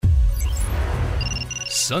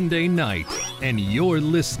Sunday night, and you're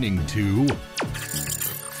listening to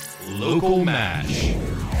Local Mash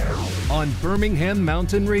on Birmingham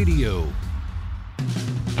Mountain Radio.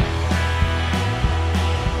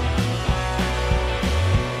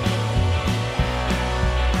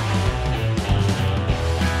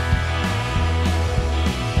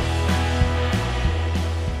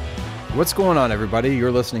 What's going on, everybody?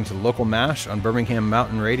 You're listening to Local Mash on Birmingham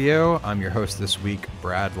Mountain Radio. I'm your host this week,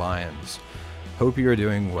 Brad Lyons. Hope you are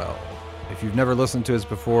doing well. If you've never listened to us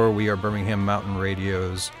before, we are Birmingham Mountain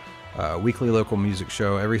Radio's weekly local music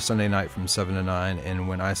show every Sunday night from 7 to 9. And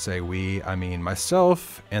when I say we, I mean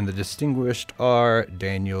myself and the distinguished R.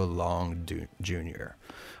 Daniel Long Jr.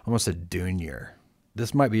 Almost a junior.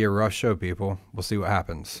 This might be a rough show, people. We'll see what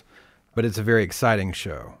happens. But it's a very exciting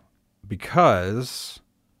show because...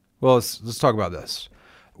 Well, let's talk about this.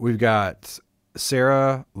 We've got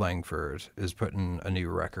Sarah Langford is putting a new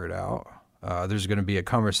record out. There's going to be a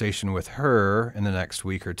conversation with her in the next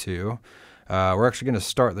week or two. We're actually going to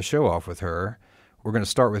start the show off with her. We're going to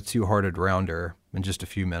start with Two-Hearted Rounder in just a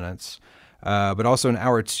few minutes. But also in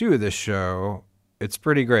hour two of this show, it's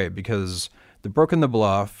pretty great because the Broken the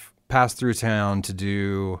Bluff passed through town to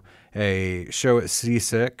do a show at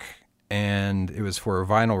Seasick, and it was for a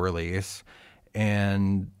vinyl release.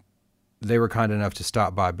 And they were kind enough to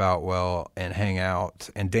stop by Boutwell and hang out,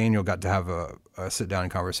 and Daniel got to have a sit-down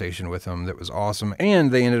conversation with them that was awesome,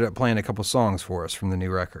 and they ended up playing a couple songs for us from the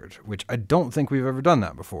new record, which I don't think we've ever done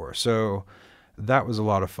that before, so that was a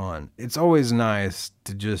lot of fun. It's always nice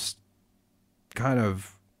to just kind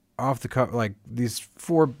of off the cuff, like these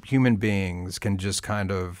four human beings can just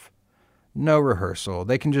kind of, no rehearsal,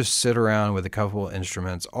 they can just sit around with a couple of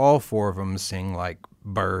instruments, all four of them sing like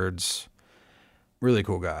birds. Really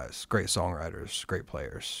cool guys, great songwriters, great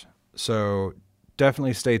players. So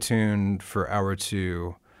definitely stay tuned for hour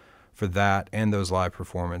two for that and those live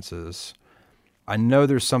performances. I know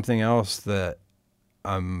there's something else that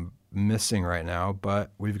I'm missing right now,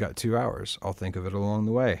 but we've got 2 hours. I'll think of it along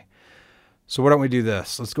the way. So why don't we do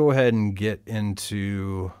this? Let's go ahead and get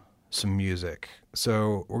into some music.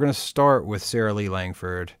 So we're going to start with Sarah Lee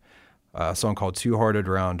Langford, a song called Two-Hearted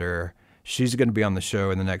Rounder. She's going to be on the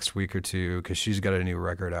show in the next week or two because she's got a new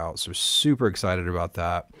record out. So super excited about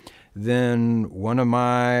that. Then one of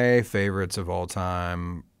my favorites of all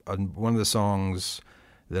time, one of the songs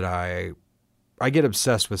that I get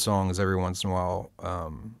obsessed with songs every once in a while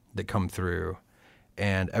that come through.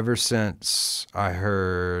 And ever since I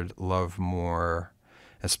heard Love More,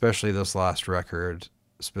 especially this last record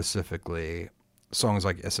specifically, songs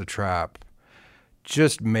like It's a Trap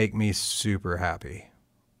just make me super happy.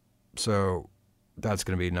 So that's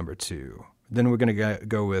going to be number two. Then we're going to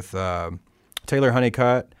go with Taylor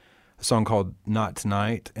Honeycutt, a song called Not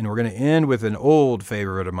Tonight. And we're going to end with an old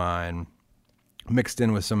favorite of mine mixed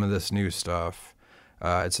in with some of this new stuff.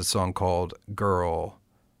 It's a song called Girl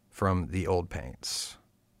from The Old Paints.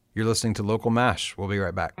 You're listening to Local Mash. We'll be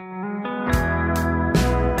right back.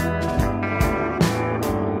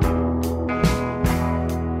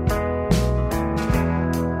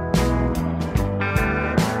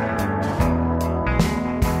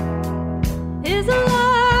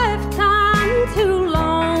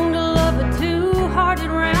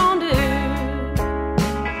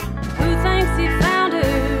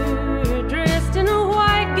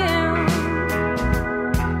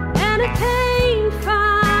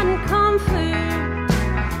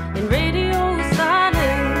 And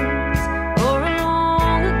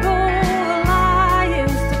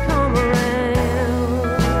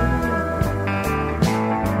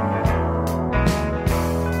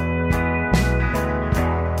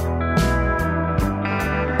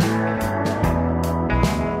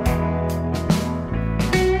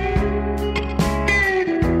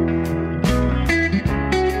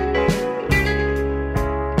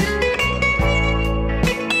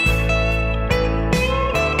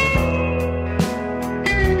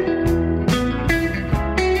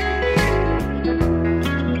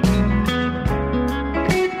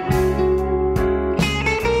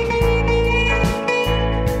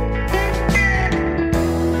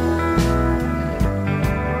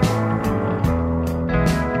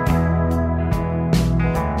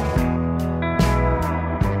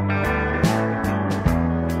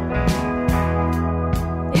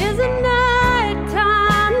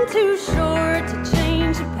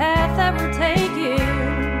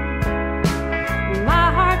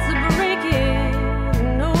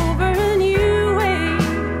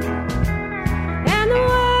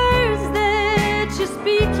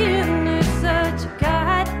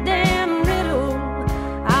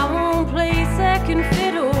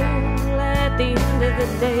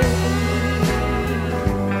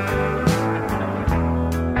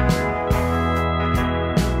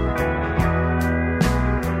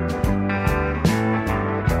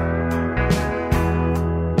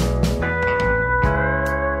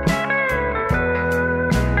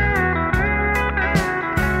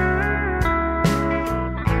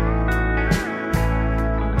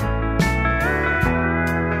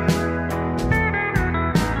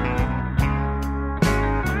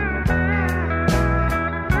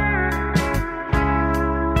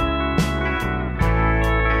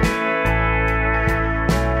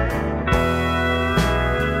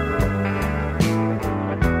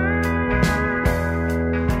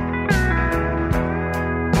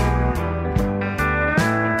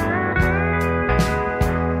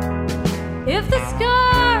If the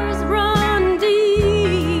scars run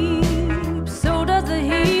deep, so does the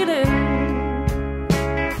healing.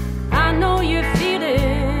 I know you're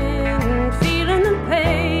feeling the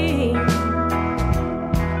pain.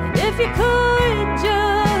 And if you could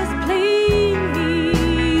just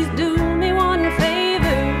please do me one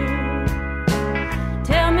favor,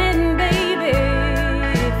 tell me, baby,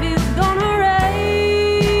 if it's gonna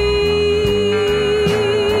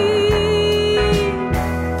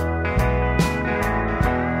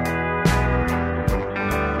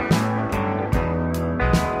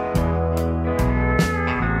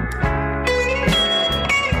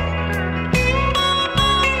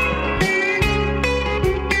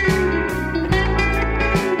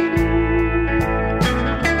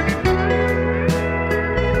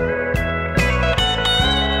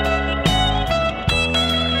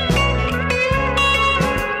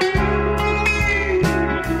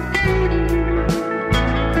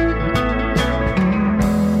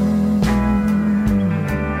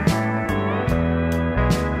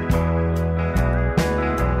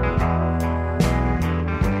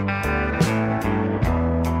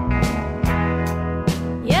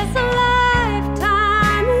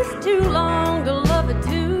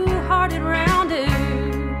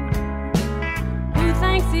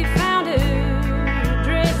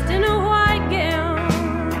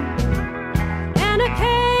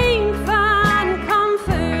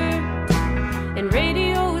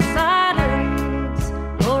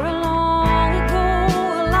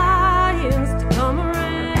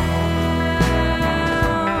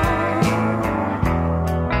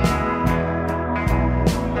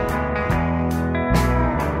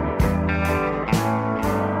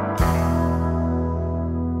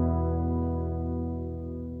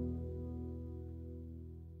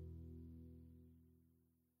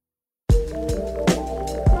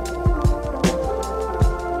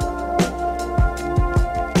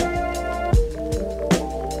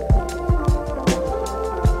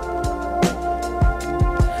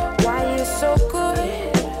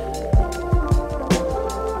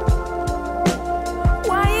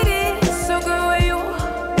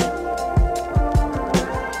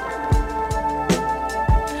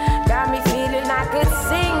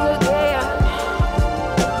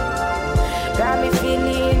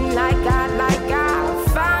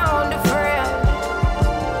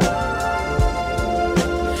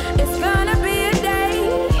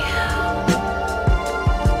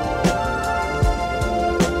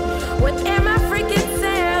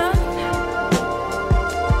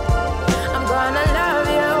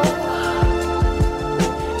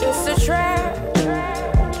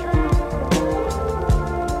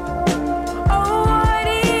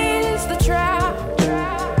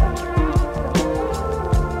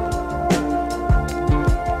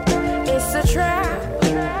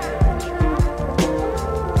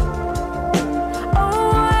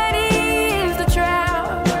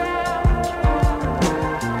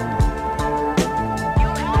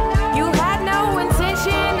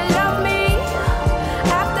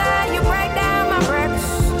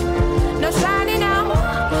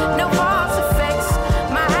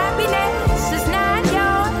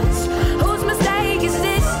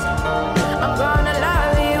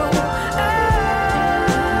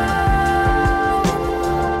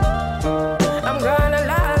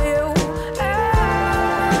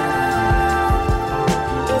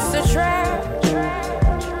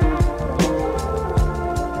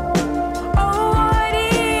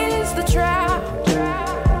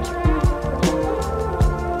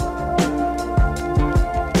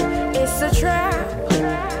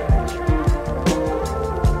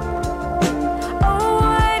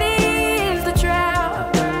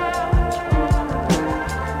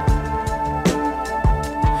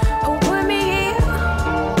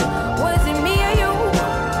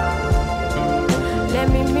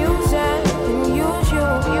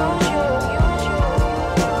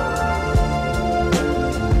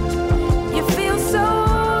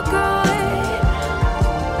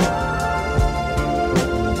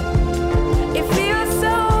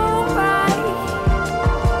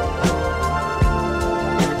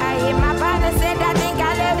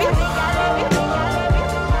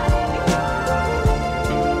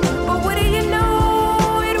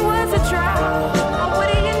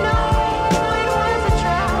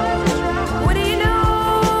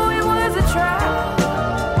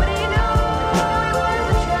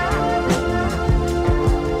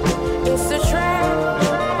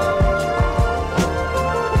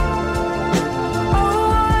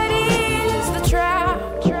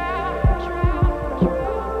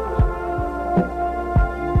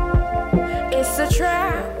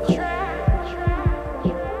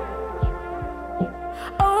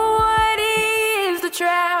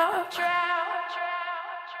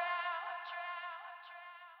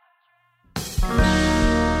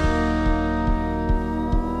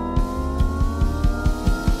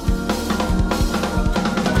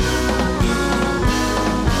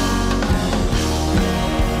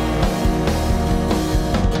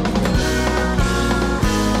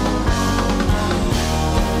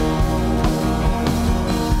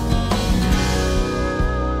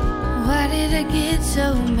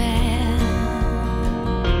mad.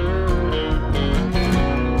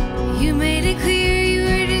 You made it clear you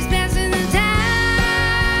were just passing the time.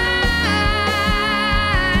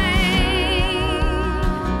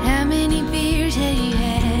 How many beers had you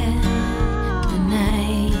had the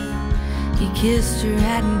night you kissed her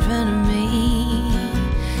right in front of me?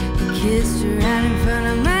 You kissed her right in front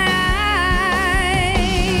of my eyes.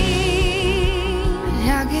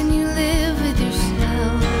 How can you live with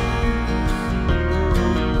yourself?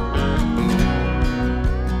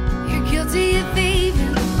 You're guilty of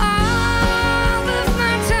thieving all of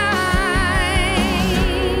my time.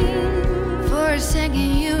 For a second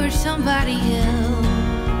you were somebody else.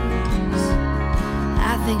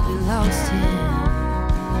 I think we lost him.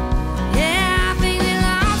 Yeah, I think we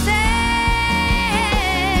lost him.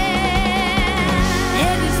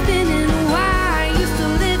 Head is spinning, why are you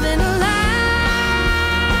still living a lie?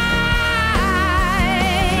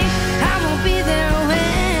 I won't be there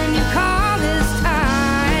when you call this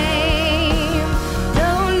time. No,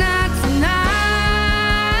 not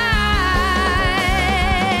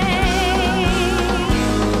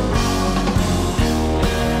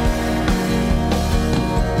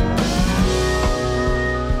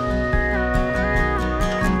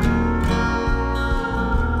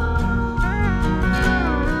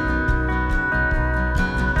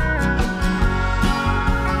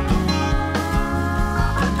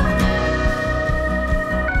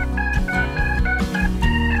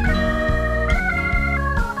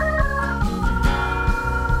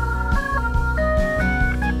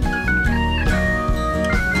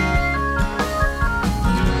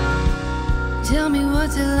tell me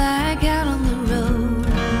what's it like out on the road.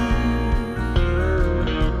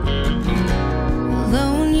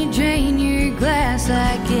 Alone you drain your glass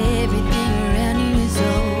like everything around you is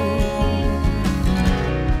old.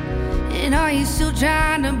 And are you still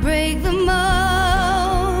trying to break the mold?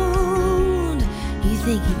 You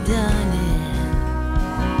think you've done it.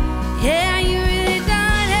 Yeah, you really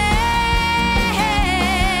done it.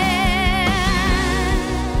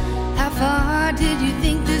 How far did you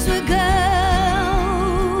think this would go?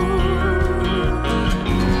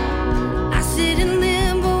 I sit in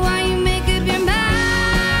limbo while you make up your mind.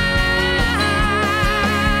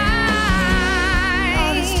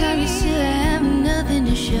 All this time you still have nothing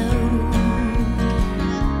to show.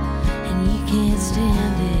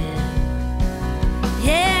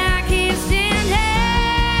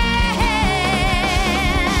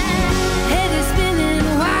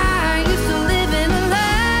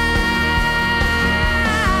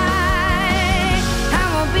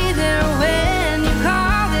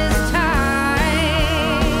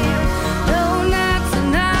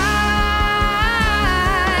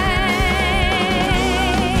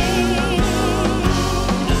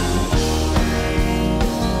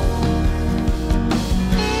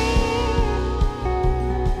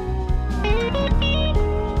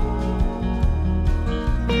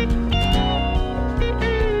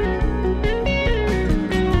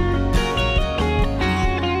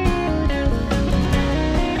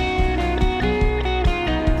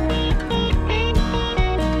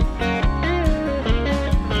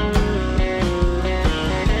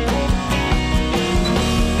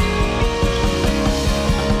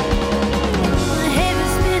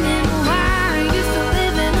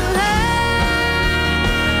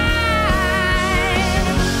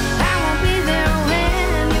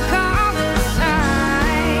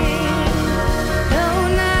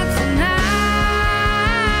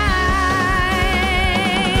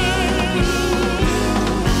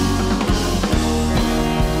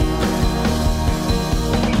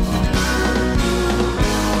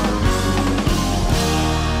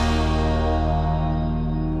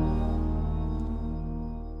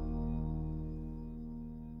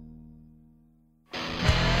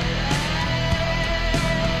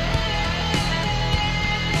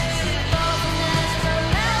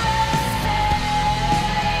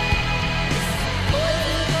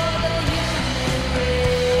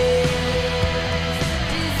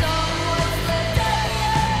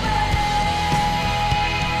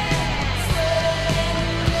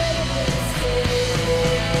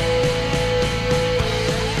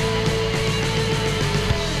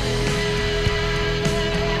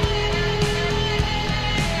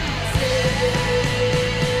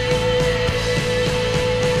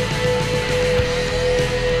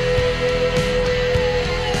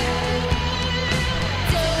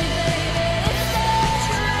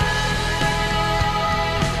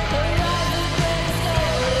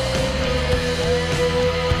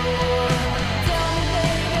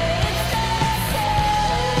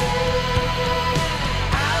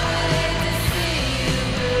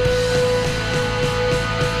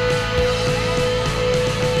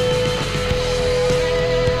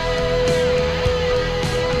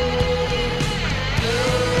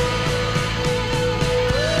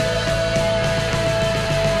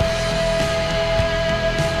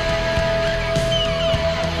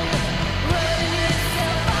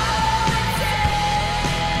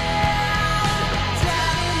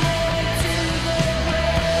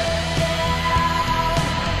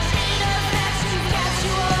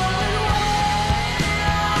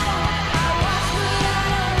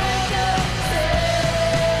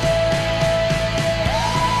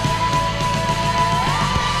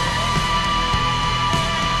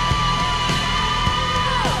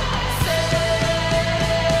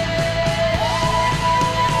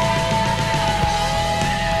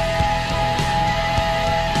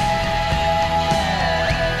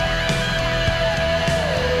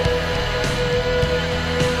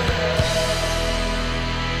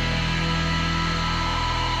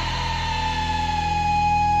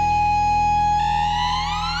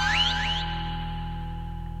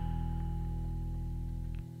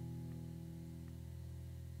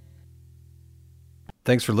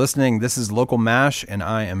 Thanks for listening. This is Local MASH, and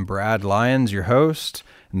I am Brad Lyons, your host.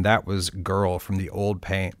 And that was Girl from the Old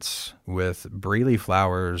Paints with Breely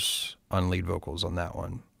Flowers on lead vocals on that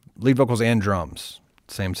one. Lead vocals and drums,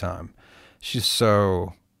 same time. She's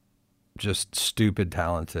so just stupid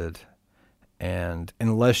talented. And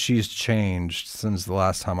unless she's changed since the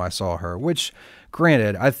last time I saw her, which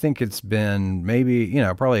granted, I think it's been maybe,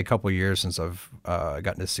 probably a couple years since I've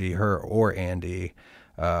gotten to see her or Andy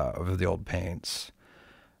of the Old Paints.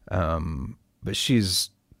 But she's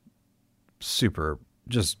super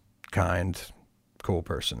just kind, cool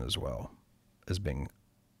person as well as being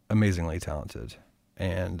amazingly talented.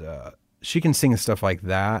 And she can sing stuff like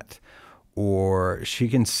that, or she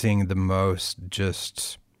can sing the most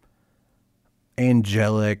just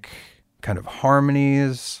angelic kind of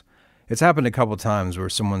harmonies. It's happened a couple times where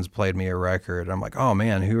someone's played me a record and I'm like, oh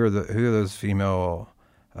man, who are those female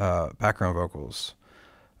background vocals?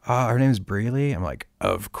 Her name's Breely. I'm like,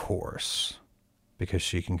 of course, because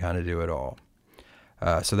she can kind of do it all.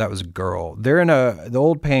 So that was Girl. The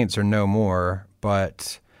Old Paints are no more,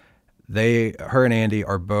 but her and Andy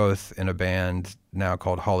are both in a band now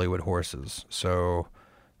called Hollywood Horses. So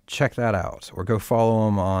check that out, or go follow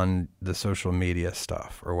them on the social media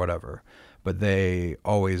stuff or whatever. But they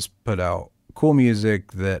always put out cool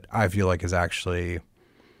music that I feel like is actually,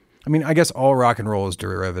 I guess all rock and roll is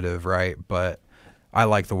derivative, right? But I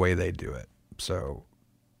like the way they do it. So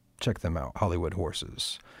check them out, Hollywood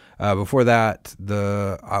Horses. Before that,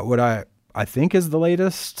 what I think is the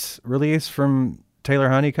latest release from Taylor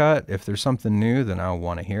Honeycutt. If there's something new, then I'll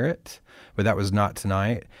want to hear it. But that was Not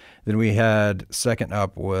Tonight. Then we had, second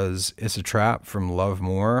up was It's a Trap from Love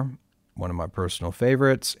More, one of my personal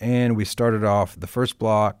favorites. And we started off the first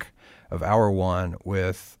block of hour one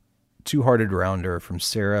with Two-Hearted Rounder from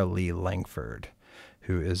Sarah Lee Langford,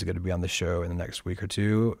 who is going to be on the show in the next week or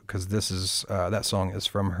two, because that song is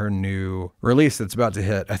from her new release that's about to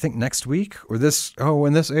hit, I think next week, or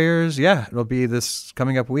when this airs, yeah, it'll be this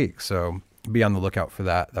coming up week. So be on the lookout for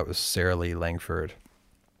that. That was Sarah Lee Langford.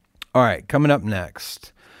 All right, coming up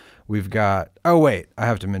next, we've got, I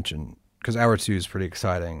have to mention, because hour two is pretty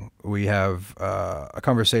exciting. We have a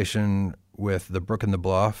conversation with the Brook and the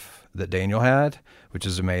Bluff that Daniel had, which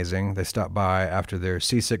is amazing. They stopped by after their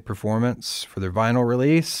Seasick performance for their vinyl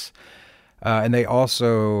release. And they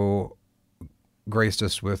also graced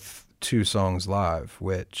us with 2 songs live,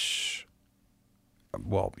 which,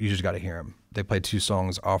 well, you just got to hear them. They played 2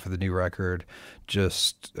 songs off of the new record,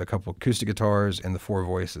 just a couple acoustic guitars and the 4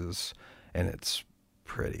 voices, and it's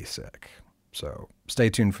pretty sick. So stay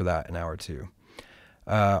tuned for that in hour 2.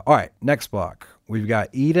 All right, next block. We've got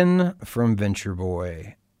Eden from Venture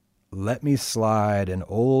Boy. Let Me Slide, an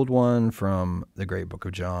old one from The Great Book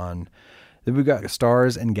of John. Then we've got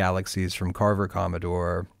Stars and Galaxies from Carver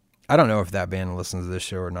Commodore. I don't know if that band listens to this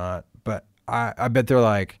show or not, but I bet they're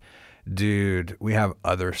like, dude, we have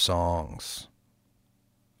other songs.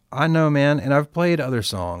 I know, man, and I've played other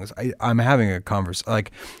songs. I'm having a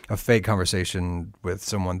fake conversation with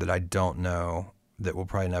someone that I don't know that will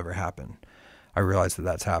probably never happen. I realize that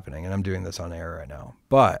that's happening, and I'm doing this on air right now.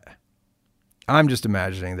 But I'm just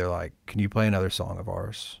imagining they're like, can you play another song of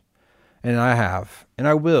ours? And I have, and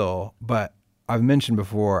I will, but I've mentioned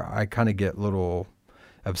before, I kind of get little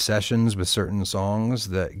obsessions with certain songs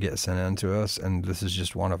that get sent in to us, and this is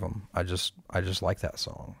just one of them. I just like that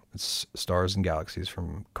song. It's Stars and Galaxies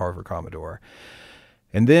from Carver Commodore.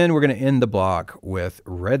 And then we're going to end the block with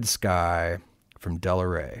Red Sky from Della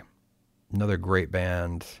Ray, another great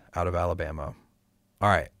band out of Alabama. All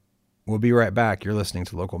right, we'll be right back. You're listening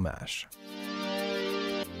to Local MASH.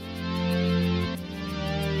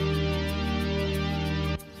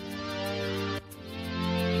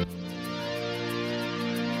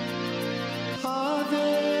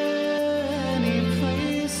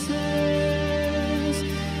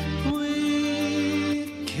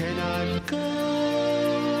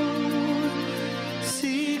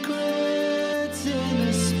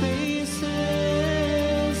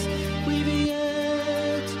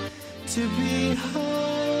 To be whole,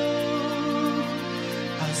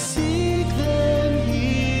 I seek them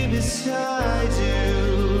here beside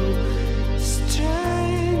you,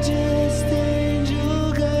 strangest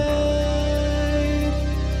angel guide,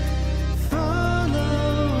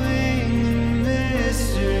 following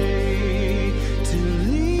mystery to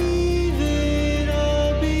leave it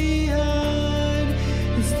all behind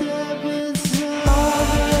and step inside.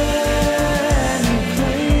 Are there any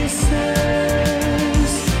places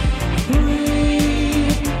we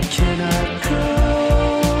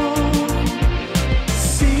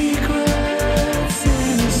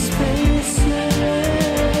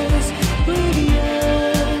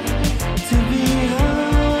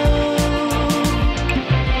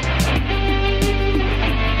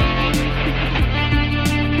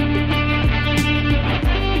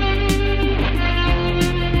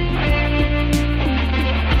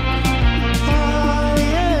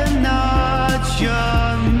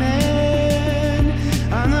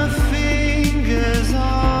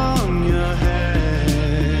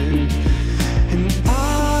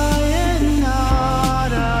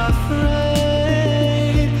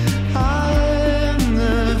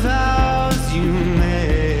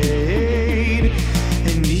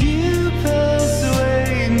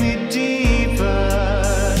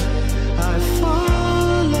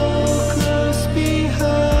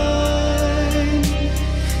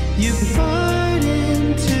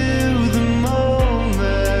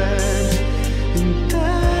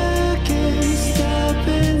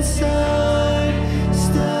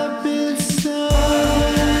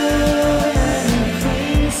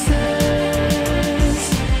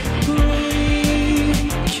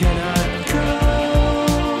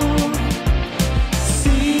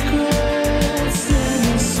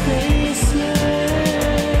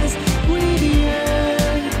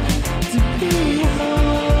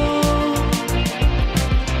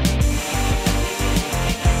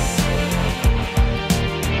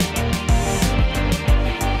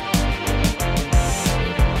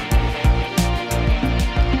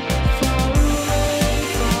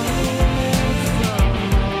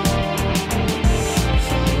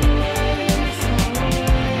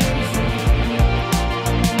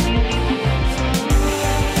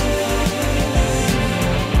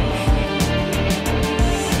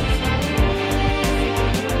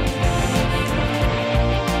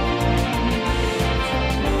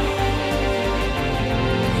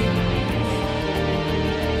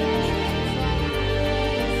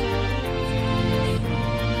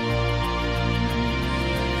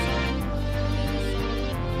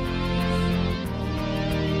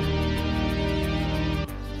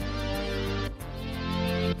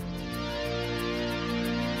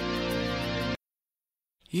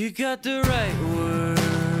You got the right words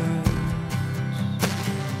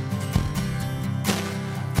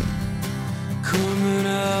coming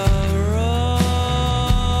out raw.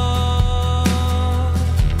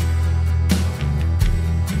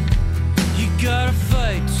 You gotta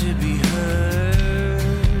fight to be heard,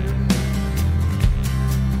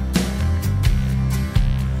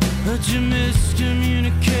 but you're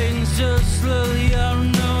miscommunicating so slowly. I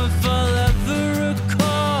don't know if I'll ever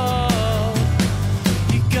recall.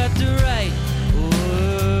 You got the right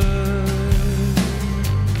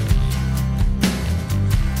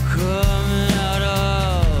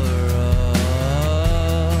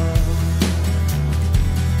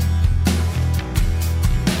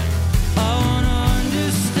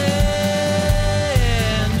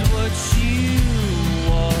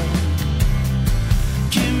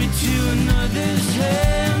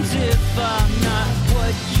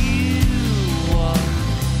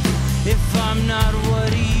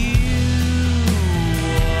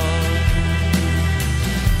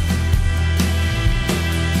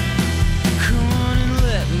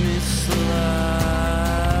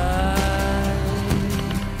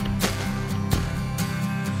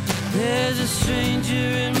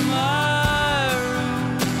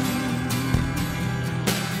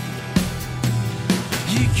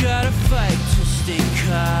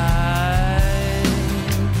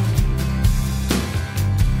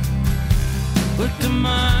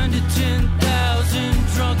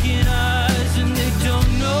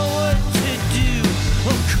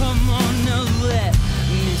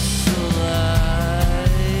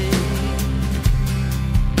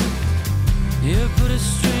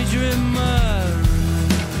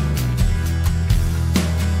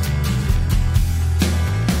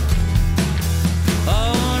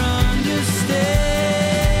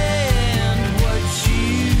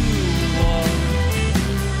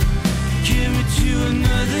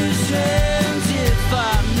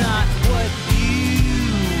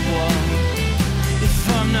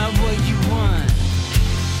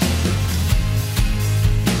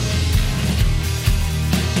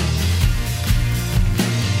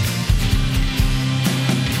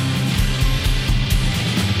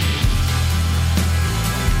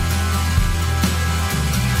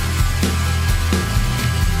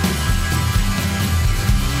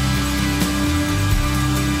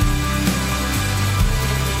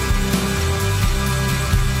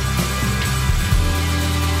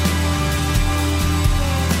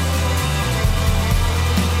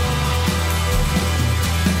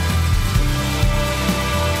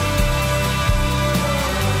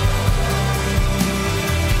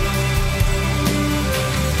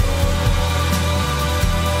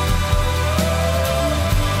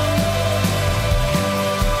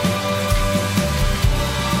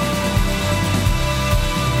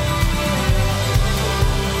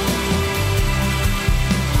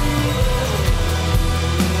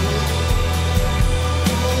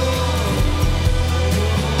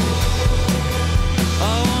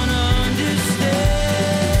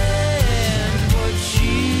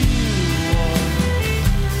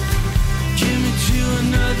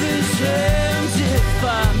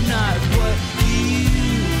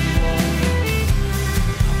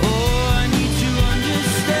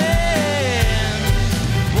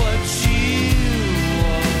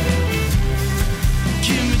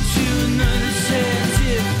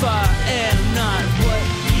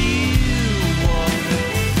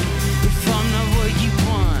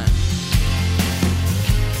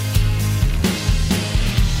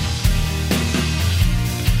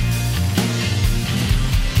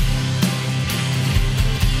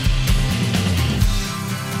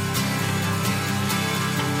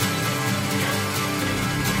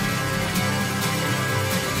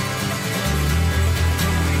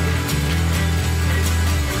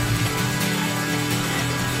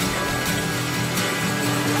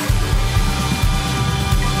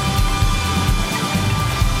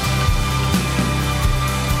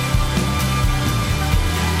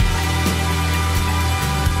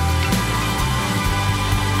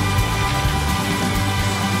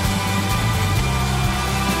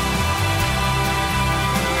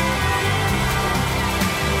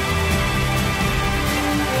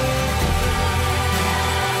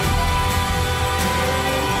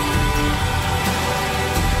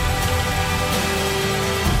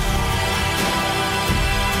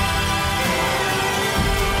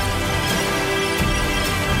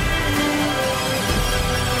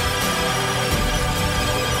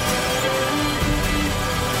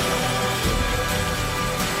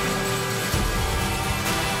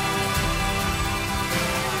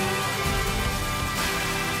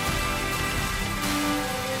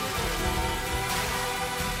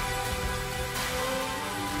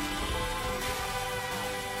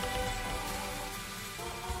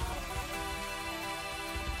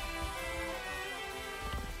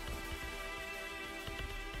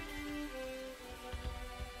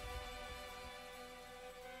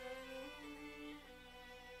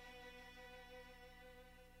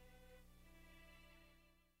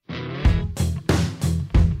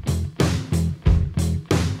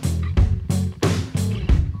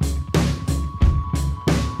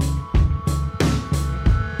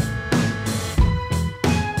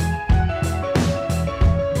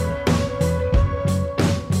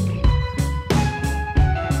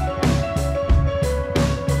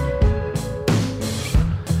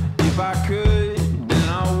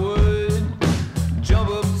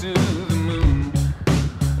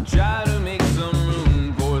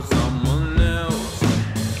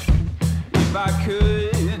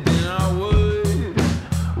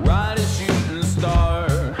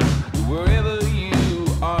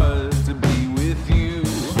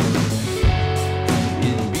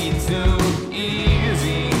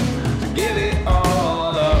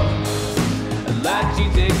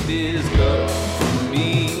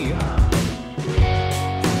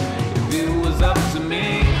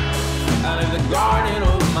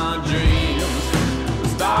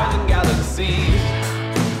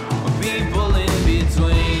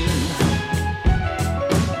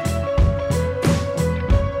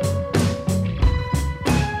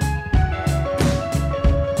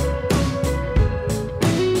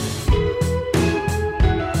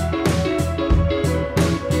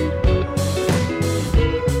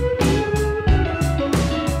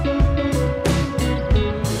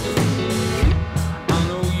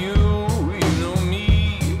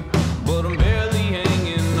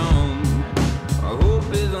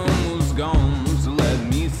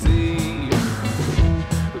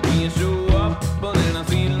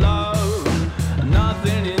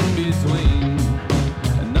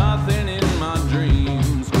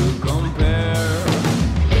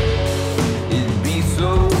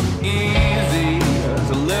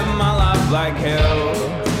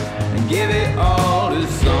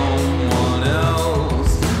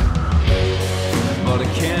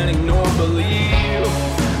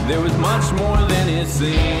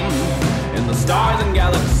seems, and the stars and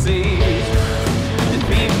galaxies, and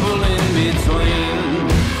people in between.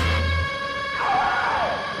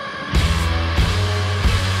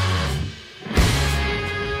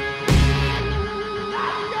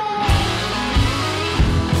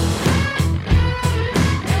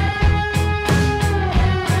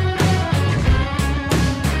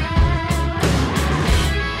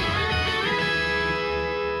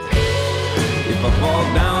 If I fall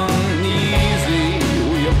down easy,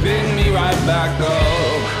 will you pick me right back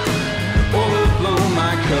up? Overflow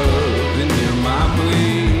my cup and hear my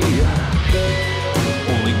plea.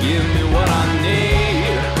 Only give me what I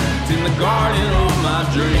need. It's in the garden of my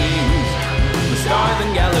dreams. The stars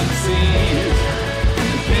and galaxies,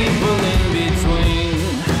 and people in between.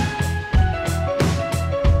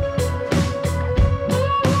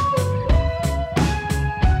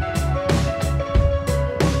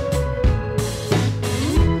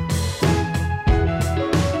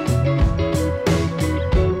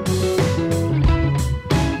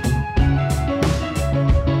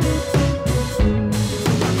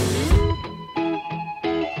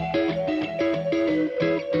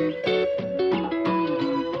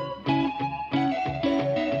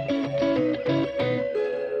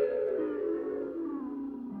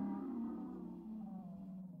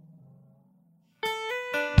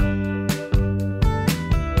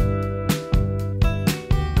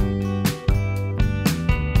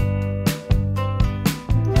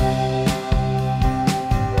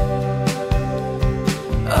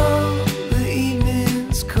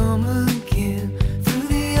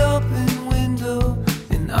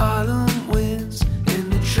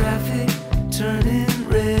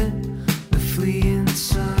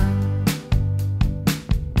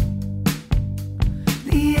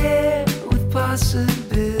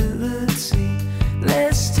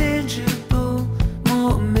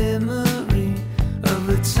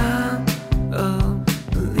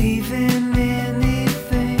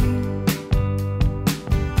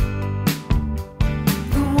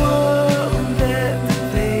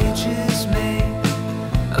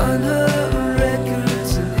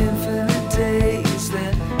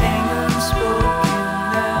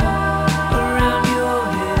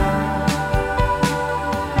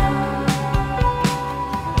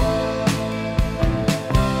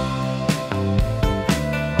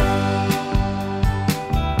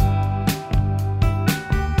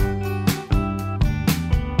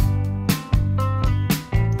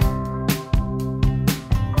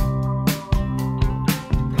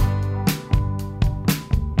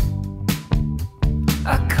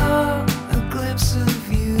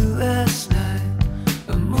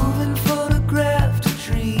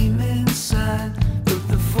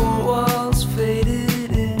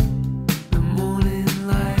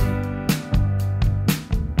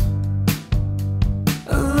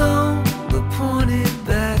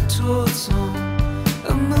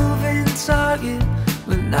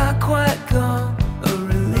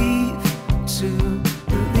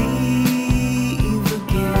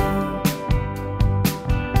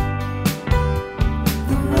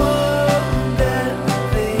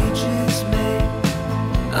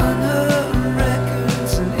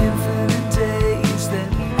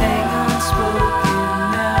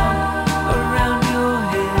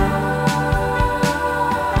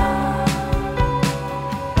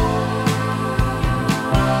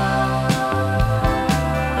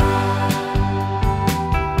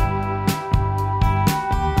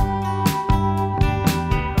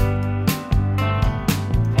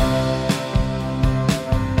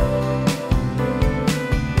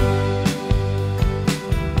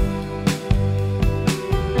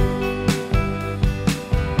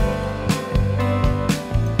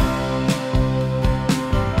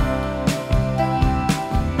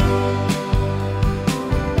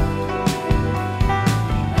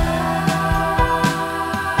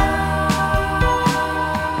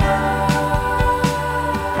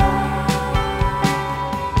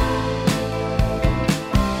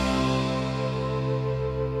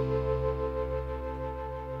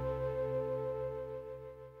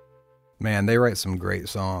 Man, they write some great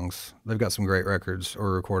songs. They've got some great records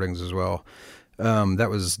or recordings as well. That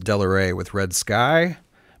was Della Ray with Red Sky.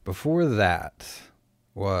 Before that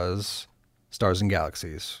was Stars and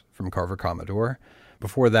Galaxies from Carver Commodore.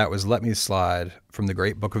 Before that was Let Me Slide from the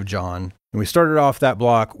Great Book of John. And we started off that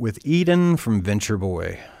block with Eden from Venture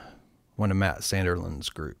Boy, one of Matt Sanderlin's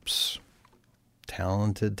groups.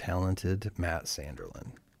 Talented Matt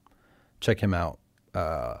Sanderlin. Check him out.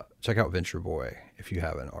 Check out Venture Boy if you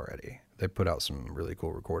haven't already. They put out some really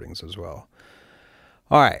cool recordings as well.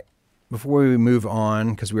 All right. before we move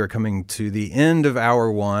on, because we are coming to the end of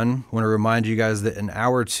hour one, I want to remind you guys that in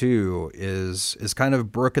hour two is kind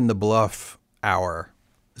of Brook and the Bluff hour.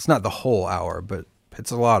 It's not the whole hour, but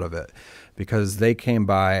it's a lot of it, because they came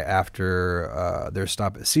by after their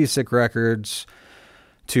stop at Seasick Records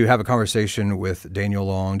to have a conversation with Daniel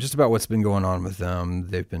Long just about what's been going on with them.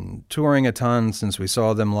 They've been touring a ton since we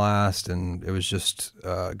saw them last, and it was just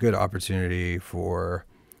a good opportunity for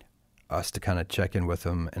us to kind of check in with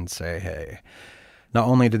them and say, hey, not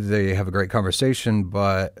only did they have a great conversation,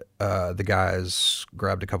 but the guys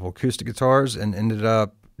grabbed a couple acoustic guitars and ended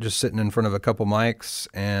up just sitting in front of a couple mics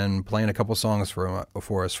and playing a couple songs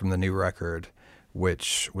for us from the new record,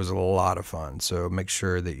 which was a lot of fun. So make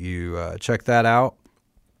sure that you check that out.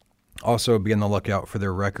 Also be on the lookout for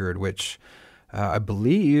their record, which I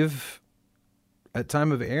believe at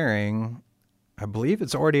time of airing, I believe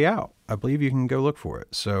it's already out. I believe you can go look for it.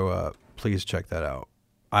 So please check that out.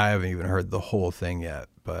 I haven't even heard the whole thing yet,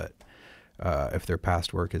 but if their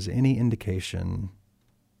past work is any indication,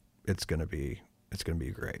 it's gonna be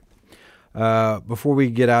great. Before we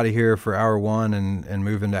get out of here for hour one and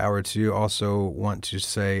move into hour two, also want to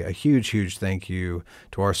say a huge thank you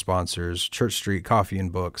to our sponsors, Church Street Coffee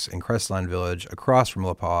and Books in Crestline Village, across from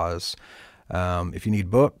La Paz. If you need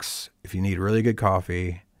books, if you need really good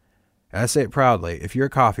coffee, and I say it proudly, if you're a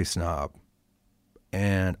coffee snob,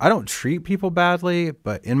 and I don't treat people badly,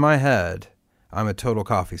 but in my head, I'm a total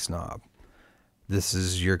coffee snob, this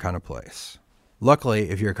is your kind of place. Luckily,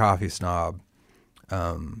 if you're a coffee snob,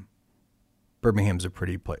 Birmingham's a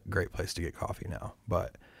pretty great place to get coffee now.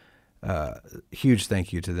 But huge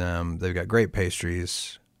thank you to them. They've got great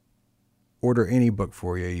pastries. Order any book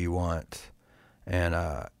for you want. And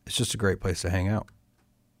it's just a great place to hang out.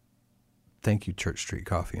 Thank you, Church Street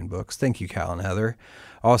Coffee and Books. Thank you, Cal and Heather.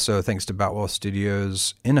 Also, thanks to Boutwell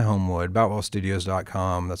Studios in Homewood,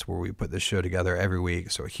 boutwellstudios.com. That's where we put this show together every week.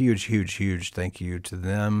 So a huge thank you to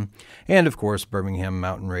them. And, of course, Birmingham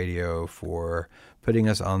Mountain Radio for putting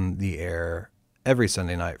us on the air every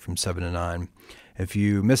Sunday night from 7 to 9. If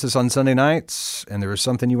you miss us on Sunday nights and there is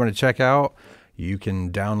something you want to check out, you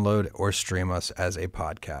can download or stream us as a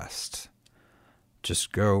podcast.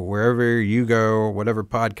 Just go wherever you go, whatever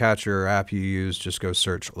podcatcher or app you use, just go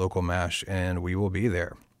search Local MASH and we will be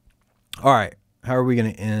there. All right, how are we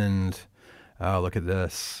going to end? Look at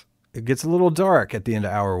this. It gets a little dark at the end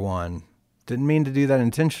of hour one. Didn't mean to do that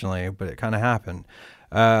intentionally, but it kind of happened.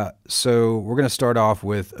 So we're going to start off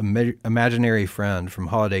with Imaginary Friend from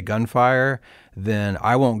Holiday Gunfire, then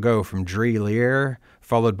I Won't Go from Dree Lear,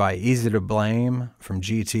 followed by Easy to Blame from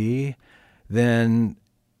GT. Then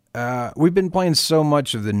we've been playing so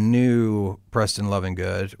much of the new Preston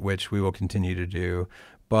Lovingood, which we will continue to do,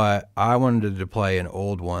 but I wanted to play an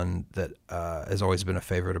old one that has always been a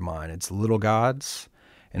favorite of mine. It's Little Gods,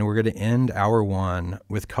 and we're going to end hour one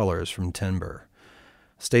with Colors from Timber.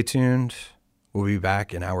 Stay tuned. We'll be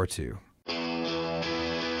back in hour two.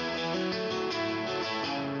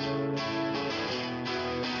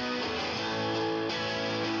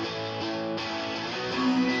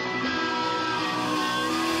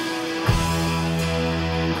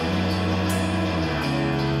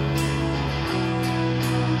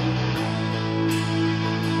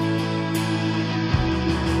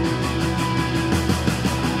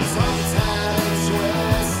 Sometimes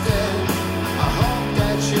twisted, I hope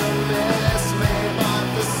that you'll miss me, but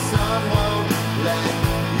for some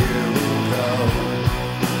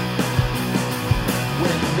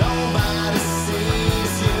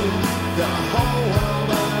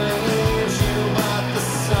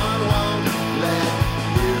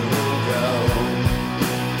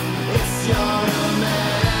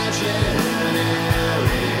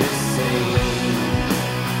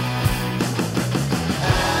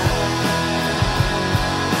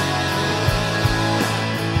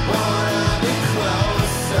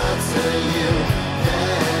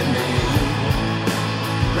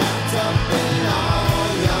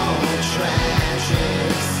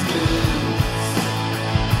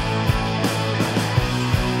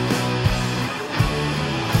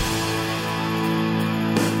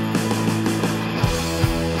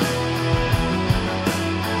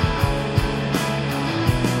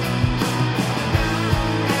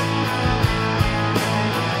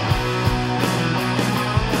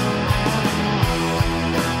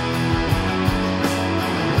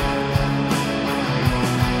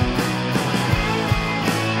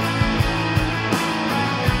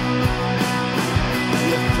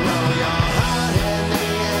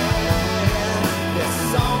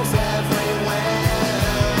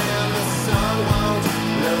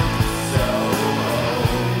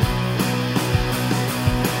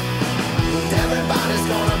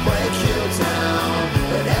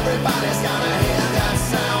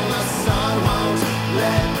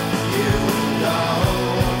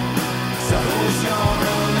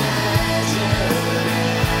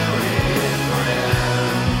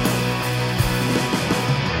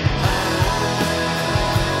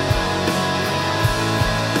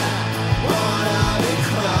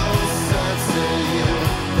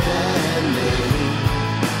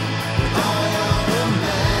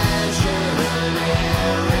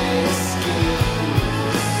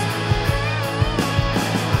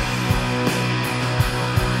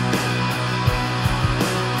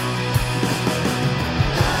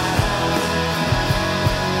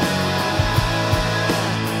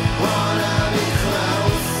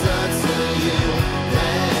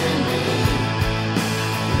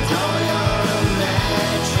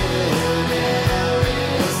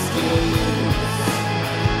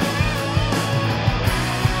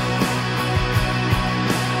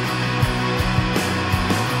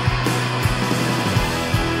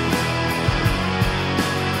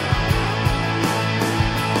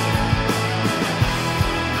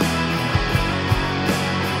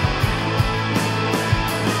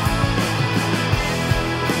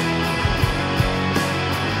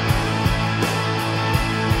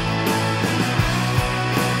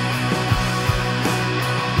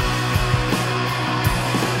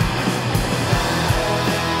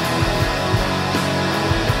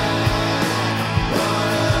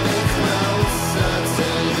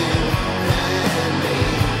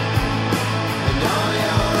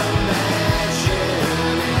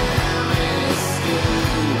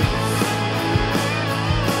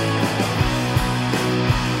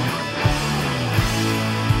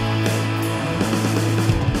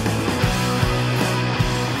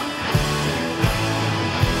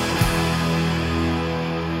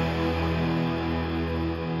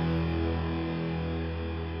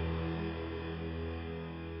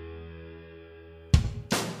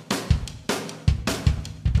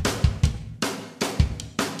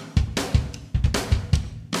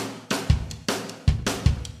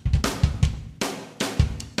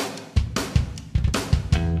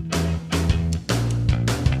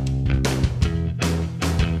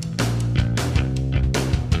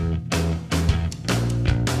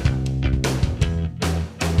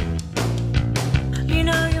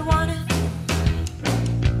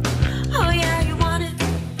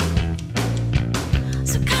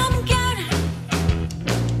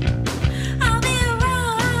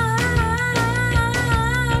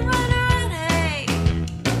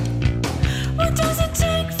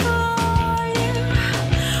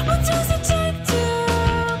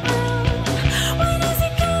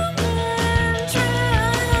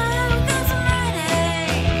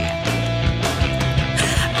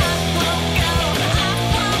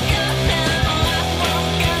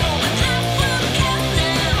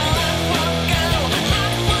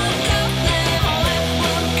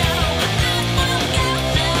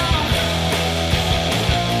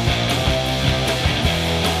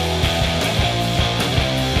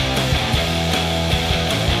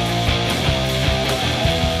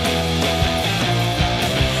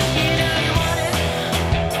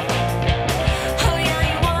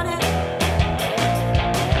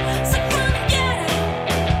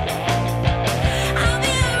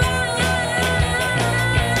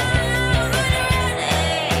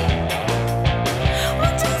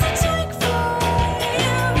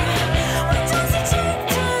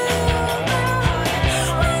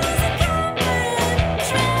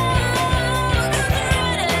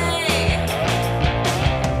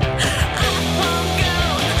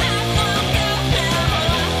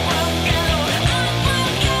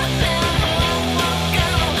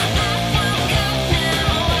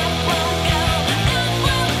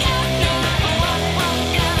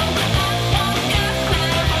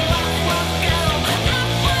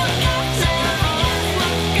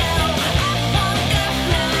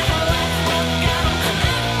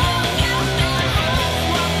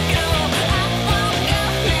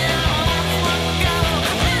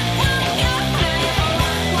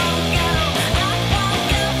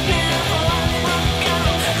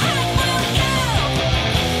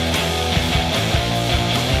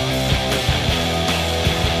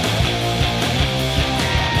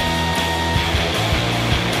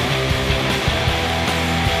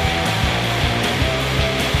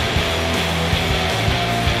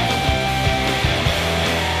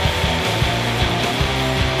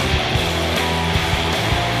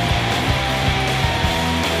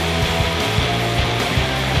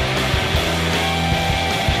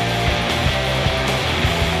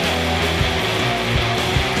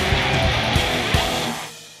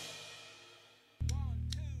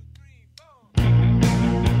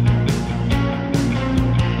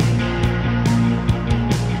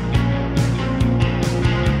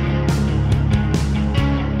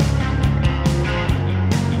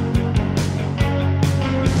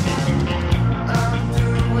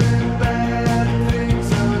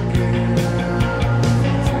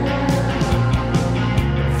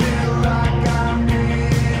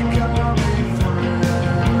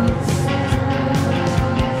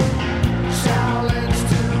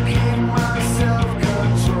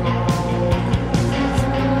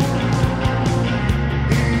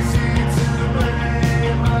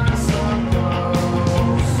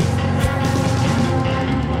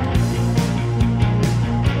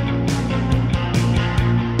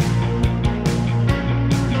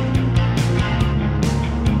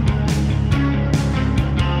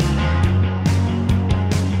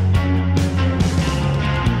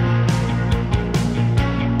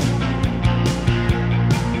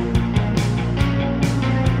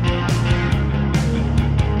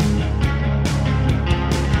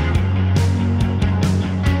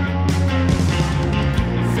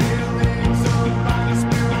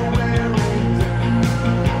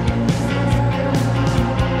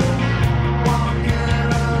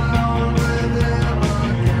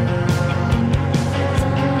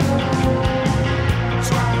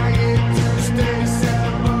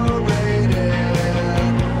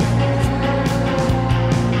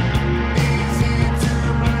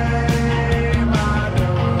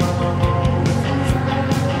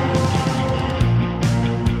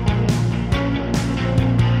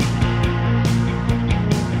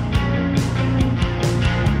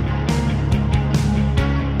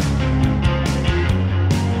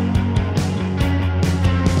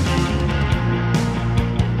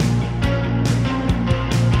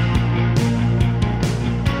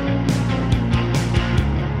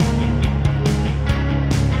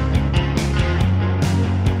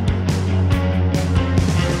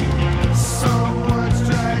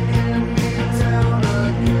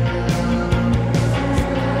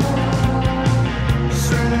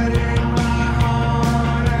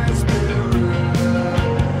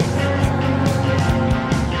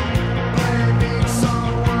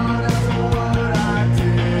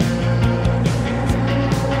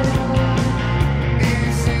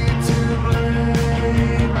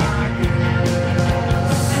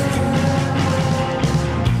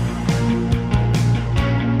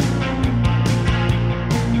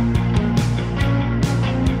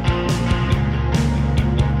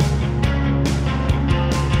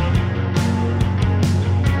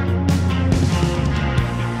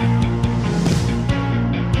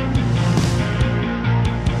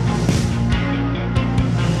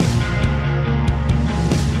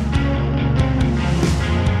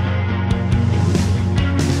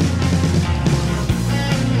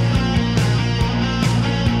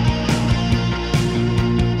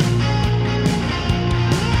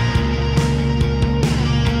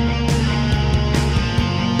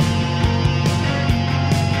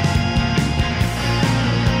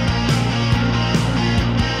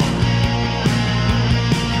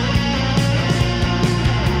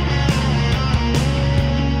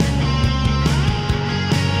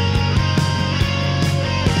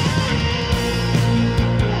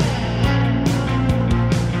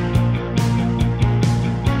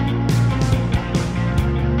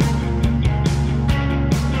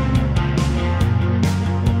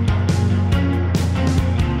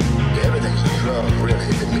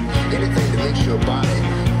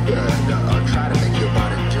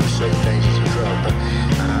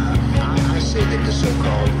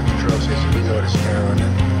so-called drugs, we know it's heroin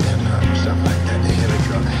and stuff like that, the heavy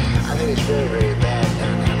drug. I think it's very, very bad,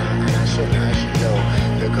 and I certainly should know,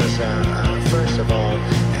 because first of all,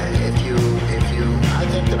 I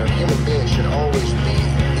think that a human being should always be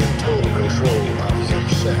in total control of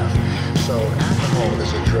himself. So alcohol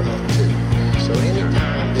is a drug too. So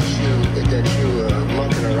anytime that you are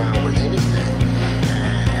monkeying around with anything,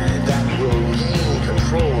 that will gain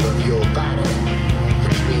control of your body,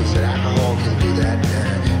 which means that alcohol can do that,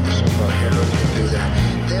 the so-called heroin can do that.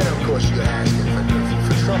 Then of course you're asking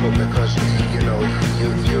for trouble, because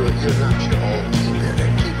you're not your own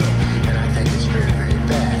keeper, and I think it's very, very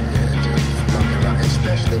bad to monkey around,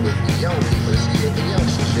 especially with the young people. See, the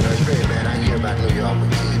youngsters, it's very bad. I hear about New York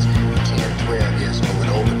with kids 10, 12 years old with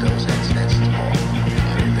overdose. That's awful.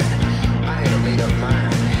 Very bad. I had a made-up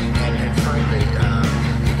mind, and frankly,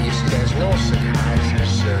 you see, there's no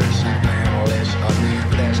psychiatrist, psychoanalyst,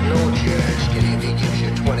 there's no judge. If he gives you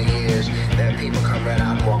 20 years, then people come right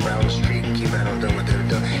out and walk around the street and keep right on doing what they're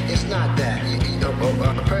doing. It's not that.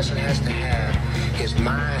 A person has to have his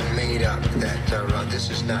mind made up that this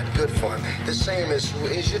is not good for him. The same as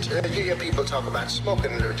you hear people talk about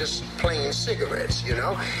smoking or just plain cigarettes,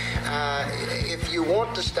 If you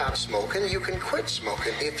want to stop smoking, you can quit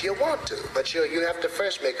smoking if you want to. But you have to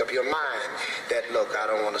first make up your mind that, look, I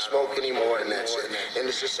don't want to smoke anymore, and that's it. And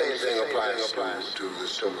it's the same thing applies to the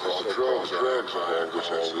so-called drugs,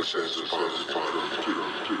 which is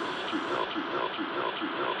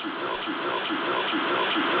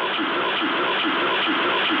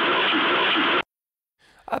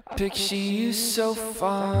I picture you so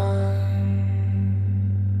fine,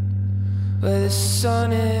 with a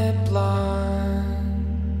sunny blonde,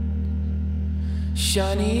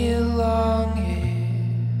 shiny long hair.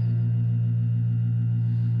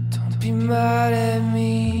 Don't be mad at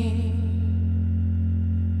me.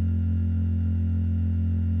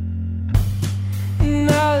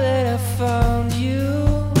 Now that I found you,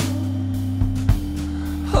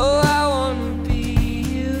 oh, I wanna be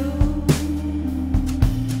you.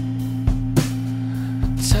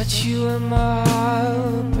 Touch you in my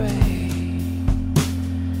heart, babe.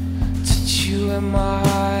 Touch you in my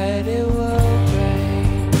heart, it will break.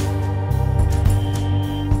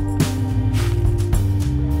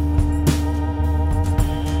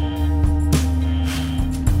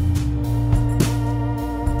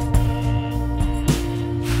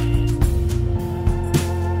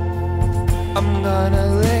 I'm gonna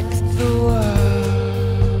lick the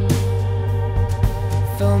world,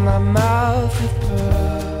 fill my mouth with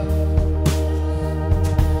pearls,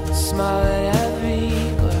 smile at every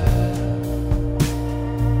girl,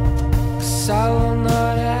 'cause I will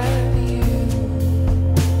not have you.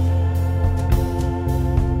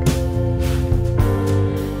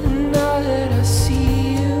 And now that I see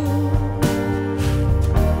you,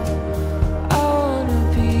 I wanna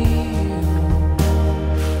be you.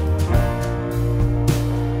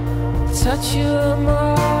 Touch you in my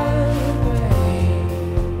heart, babe.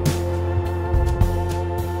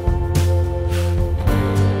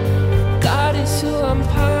 God is who I'm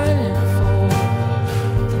pining for.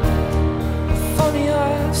 Funny,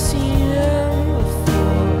 I've seen him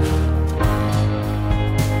before.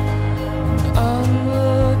 And I'm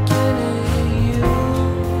looking at you.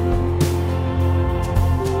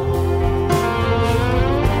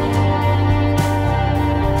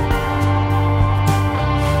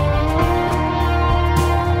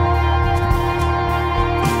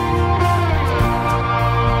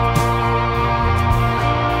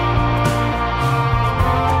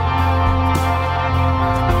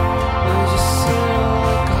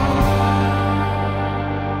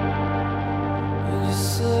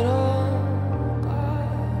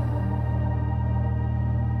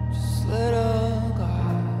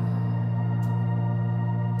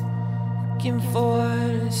 Looking for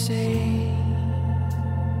to say,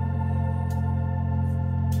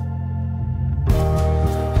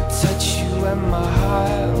 touch you and my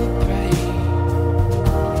heart will break.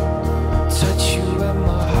 Touch you and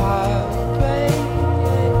my heart will break.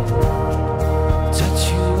 Touch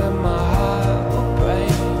you and my heart will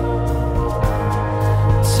break.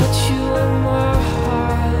 Touch you and my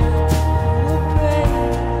heart will break.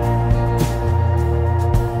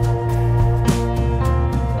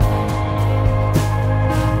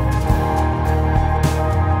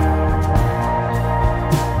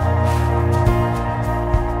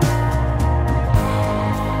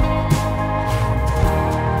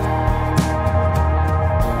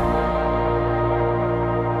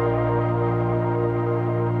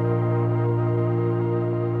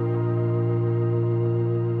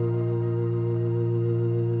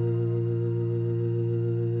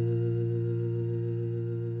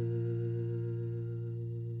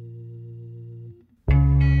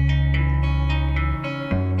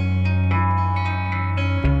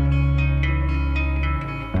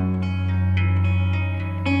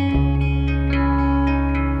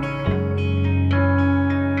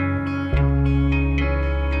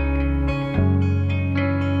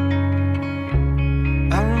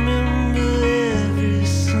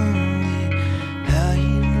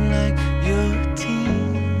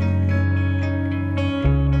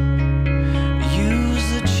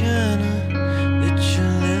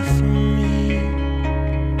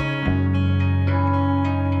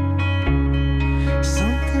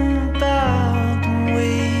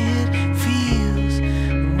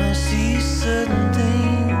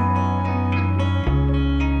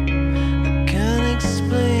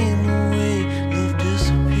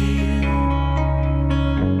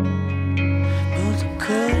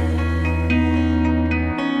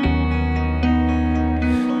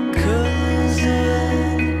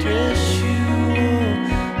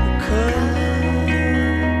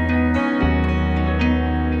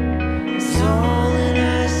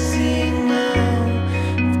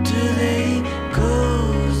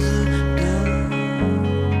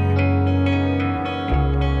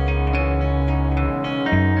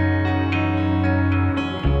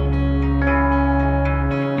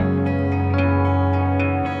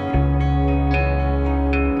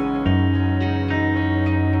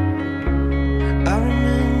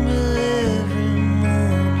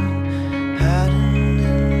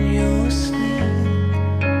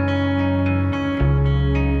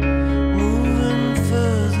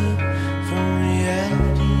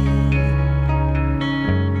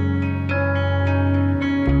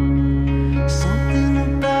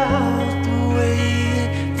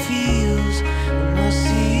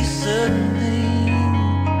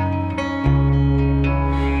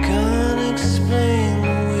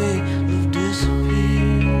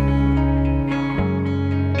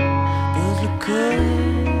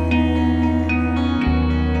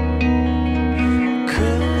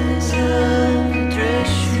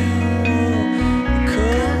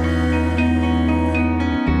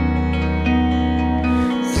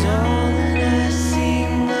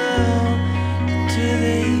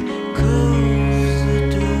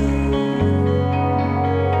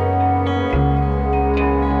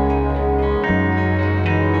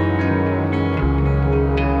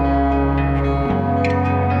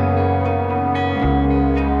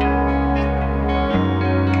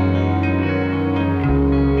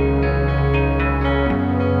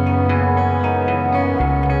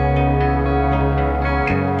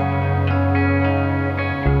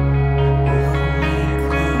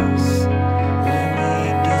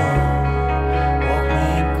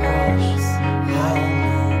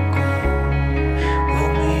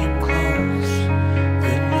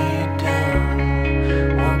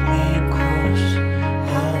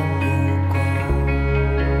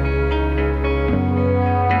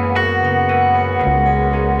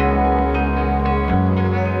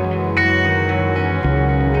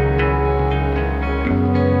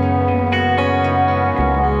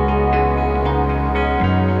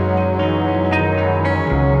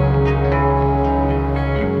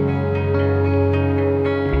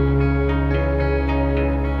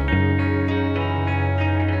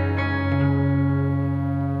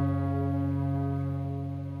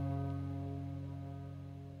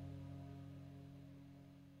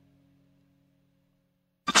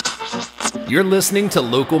 You're listening to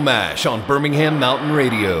Local MASH on Birmingham Mountain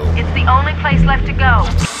Radio. It's the only place left to go.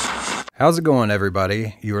 How's it going,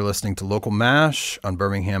 everybody? You are listening to Local MASH on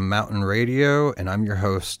Birmingham Mountain Radio, and I'm your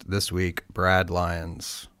host this week, Brad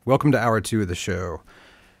Lyons. Welcome to Hour 2 of the show.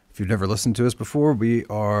 If you've never listened to us before, we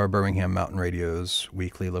are Birmingham Mountain Radio's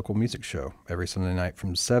weekly local music show, every Sunday night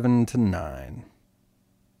from 7 to 9.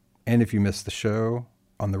 And if you missed the show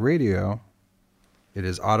on the radio, it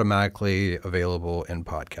is automatically available in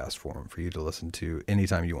podcast form for you to listen to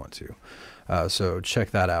anytime you want to. So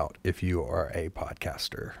check that out if you are a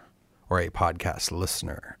podcaster, or a podcast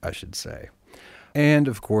listener, I should say. And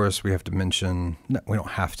of course, we have to mention, no, we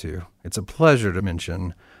don't have to, it's a pleasure to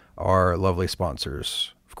mention our lovely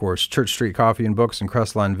sponsors. Of course, Church Street Coffee and Books in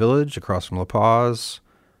Crestline Village, across from La Paz.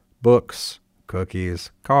 Books,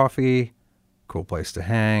 cookies, coffee, cool place to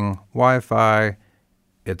hang, Wi-Fi.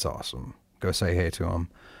 It's awesome. Go say hey to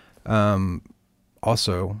them.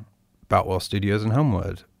 Also, Boutwell Studios in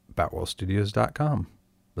Homewood, boutwellstudios.com.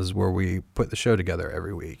 This is where we put the show together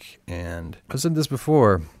every week. And I've said this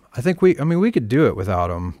before, I think we could do it without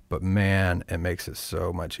them, but man, it makes it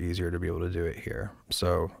so much easier to be able to do it here.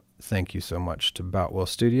 So thank you so much to Boutwell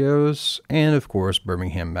Studios and, of course,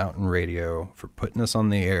 Birmingham Mountain Radio for putting us on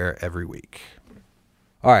the air every week.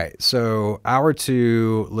 All right, so Hour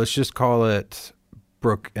 2, let's just call it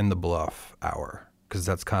Brook and the Bluff hour, because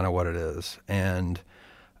that's kind of what it is. And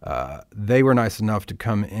they were nice enough to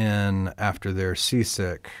come in after their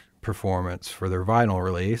Seasick performance for their vinyl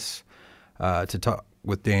release to talk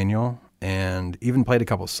with Daniel, and even played a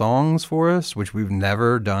couple songs for us, which we've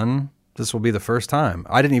never done. This will be the first time.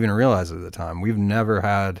 I didn't even realize it at the time. We've never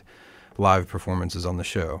had live performances on the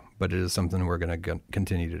show, but it is something we're going to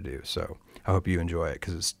continue to do. So I hope you enjoy it,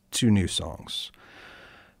 because it's 2 new songs.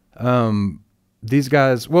 These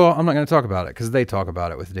guys, well, I'm not going to talk about it because they talk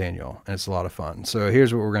about it with Daniel, and it's a lot of fun. So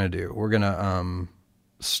here's what we're going to do. We're going to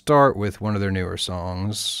start with one of their newer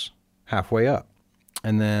songs, Halfway Up.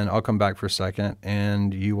 And then I'll come back for a second,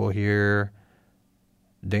 and you will hear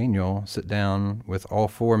Daniel sit down with all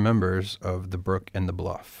 4 members of the Brook and the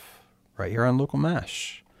Bluff. right here on Local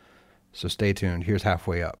MASH. So stay tuned. Here's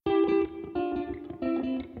Halfway Up.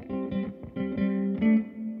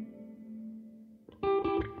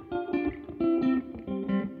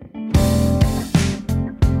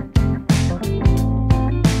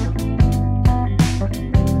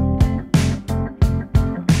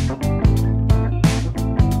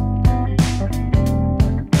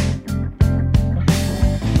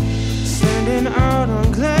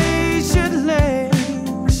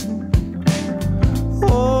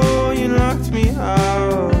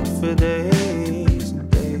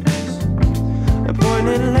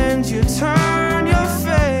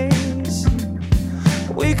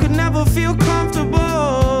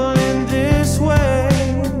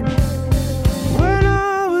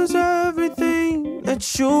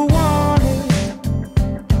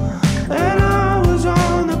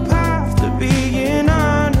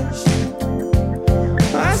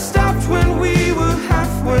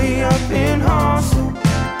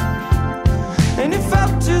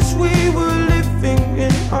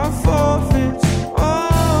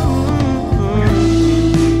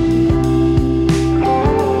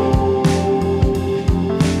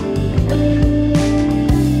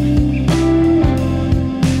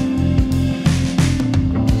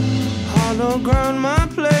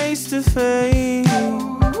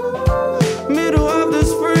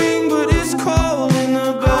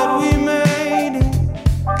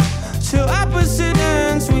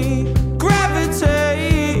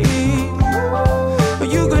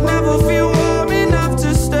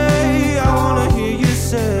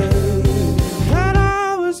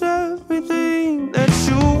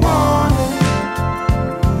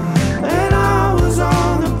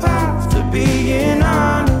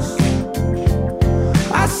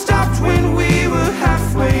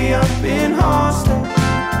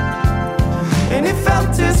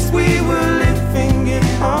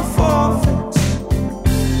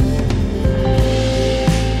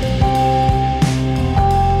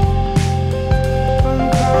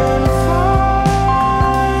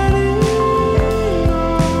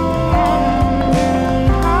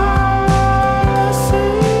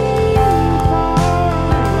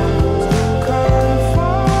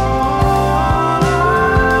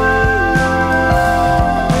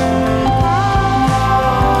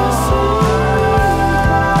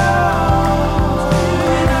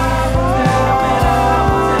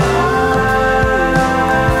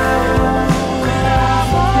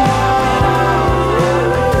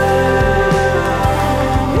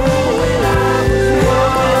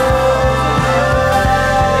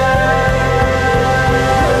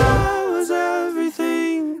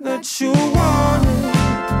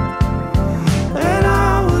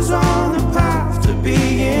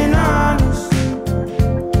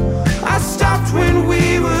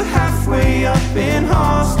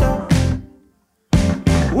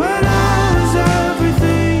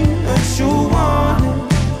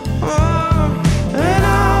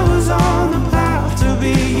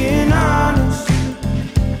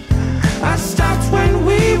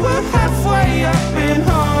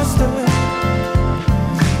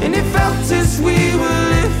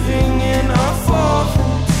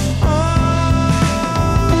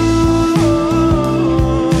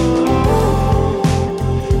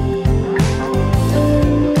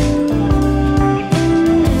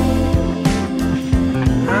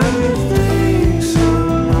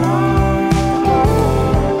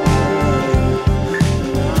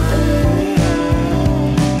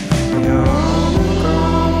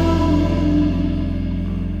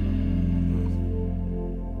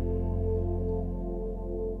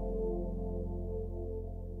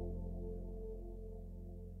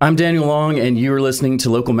 I'm Daniel Long, and you are listening to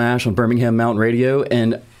Local MASH on Birmingham Mountain Radio,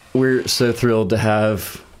 and we're so thrilled to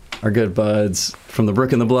have our good buds from the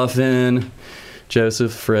Brook and the Bluff Inn,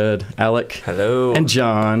 Joseph, Fred, Alec, hello, and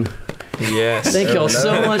John. Yes. Thank y'all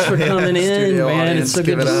so much for coming in, man. It's so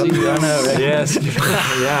good to see you. I know, right? Yes. It's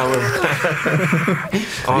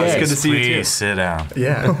good to see you too. Please sit down.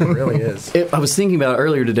 Yeah, it really is. I was thinking about it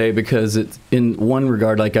earlier today because it's in one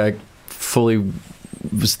regard, like I fully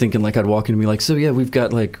was thinking like I'd walk in and be like, so yeah, we've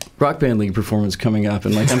got like Rock Band League performance coming up,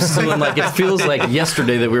 and like I'm still in like it feels like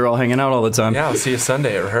yesterday that we were all hanging out all the time. Yeah, I'll see you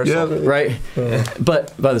Sunday at rehearsal. Yeah, right.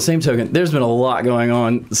 But by the same token, there's been a lot going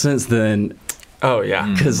on since then. Oh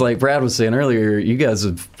yeah, because like Brad was saying earlier, you guys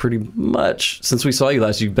have pretty much since we saw you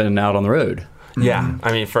last, you've been out on the road. Yeah,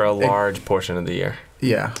 I mean for a large portion of the year.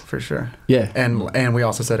 Yeah, for sure. Yeah, and we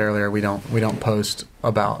also said earlier we don't post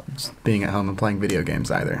about being at home and playing video games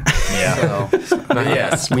either. Yeah. So, but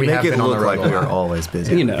yes, we make have it been on look the road like we are always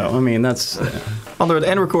busy. You know, I mean that's on the road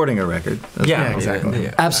and recording a record. Yeah, exactly.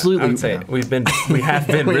 Yeah. Absolutely. I would say we have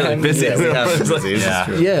been really busy. Yeah, we have been busy. This is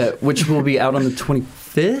true. Yeah, which will be out on the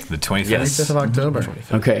 25th. The 25th. Yes. 5th of October.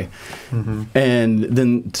 Okay. And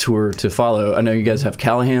then tour to follow. I know you guys have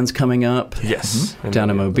Callahan's coming up. Yes. Down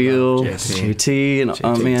in Mobile. Yes. JT. And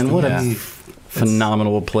oh man, what Yeah. a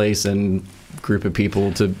phenomenal place and group of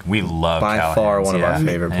people to. We love By Callahan's, far one of yeah. our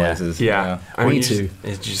favorite Yeah. places. Yeah. I Me mean, too.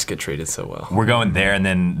 You just get treated so well. We're going there, and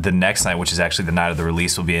then the next night, which is actually the night of the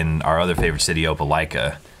release, will be in our other favorite city,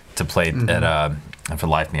 Opelika, to play at, and for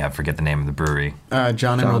the life of me, I forget the name of the brewery.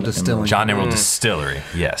 John Emerald Distilling. John Emerald Distillery,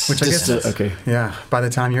 yes. Which I guess, okay. yeah, by the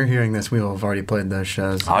time you're hearing this, we will have already played those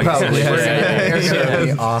shows. Oh, Probably. yeah. It's gonna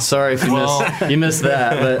be awesome. Sorry if you missed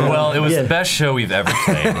that. But, Well, it was yeah. the best show we've ever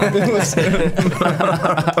played.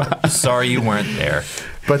 Sorry you weren't there.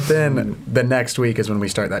 But then the next week is when we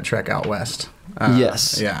start that trek out west.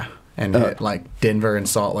 Yes. Yeah. And hit like Denver and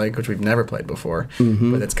Salt Lake, which we've never played before,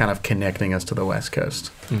 but it's kind of connecting us to the West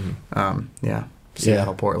Coast. Yeah.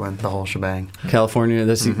 Seattle, Portland, the whole shebang. California.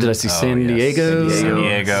 Did I see San yes. Diego? San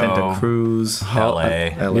Diego. Santa Cruz, LA.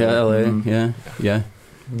 Yeah, LA. Yeah. Yeah.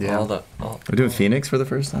 We're doing Phoenix for the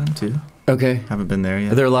first time too. Okay. Haven't been there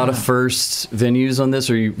yet. Are there a lot of first venues on this?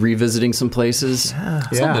 Are you revisiting some places? It's a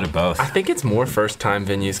little bit of both. I think it's more first time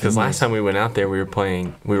venues because last time we went out there, we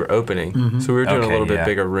were opening, so we were doing Okay, a little bit yeah.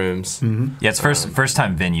 bigger rooms. Yeah, it's first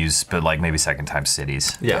time venues, but like maybe second time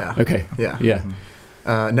cities. Yeah. Okay. Yeah.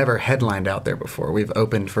 Yeah. Never headlined out there before. We've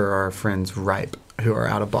opened for our friends Ripe, who are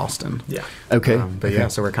out of Boston. Yeah. Okay. But yeah,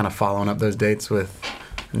 so we're kind of following up those dates with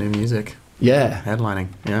new music, Yeah. headlining.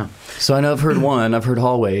 Yeah. So I know I've heard one. I've heard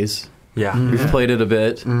Hallways. Yeah. We've played it a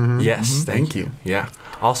bit. Yes. Thank you. Yeah.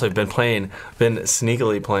 Also, been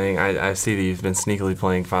sneakily playing. I see that you've been sneakily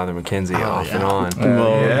playing Father McKenzie off and on.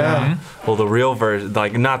 Yeah. Well, the real version,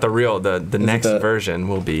 like not the real, the next version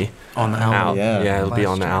will be On the album. Yeah. it'll be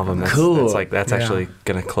on the album. That's, Cool. That's Yeah. actually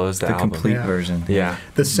gonna close the The album. complete Yeah. version. Yeah.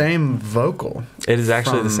 The same vocal. It is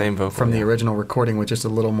actually the from- same vocal from the yeah. original recording, with just a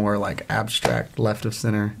little more like abstract, left of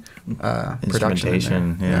center production in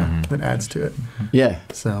Instrumentation, there. yeah. That adds to it. Yeah.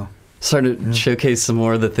 So Starting to showcase some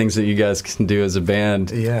more of the things that you guys can do as a band.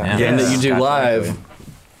 yeah, Yeah. And that you do Exactly. live.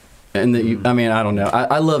 And that you, I mean, I don't know.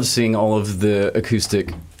 I love seeing all of the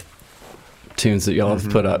acoustic tunes that y'all have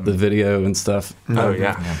put up, the video and stuff. Oh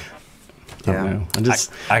yeah. I don't know. I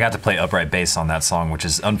just, I got to play upright bass on that song, which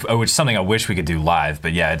is something I wish we could do live.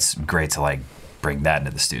 But yeah, it's great to like bring that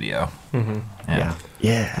into the studio. Yeah.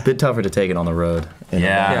 yeah. A bit tougher to take it on the road.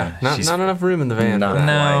 Yeah. Not enough room in the van. Not for that.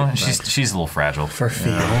 No, Quite, she's a little fragile. for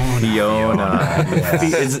Fiona. Fiona.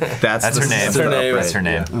 That's her name. That's her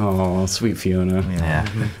name. Oh, sweet Fiona. Yeah.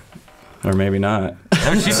 Or maybe not.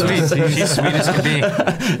 No, she's sweet. She's sweet as could be.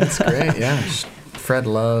 That's great. Yeah, Fred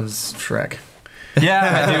loves Shrek.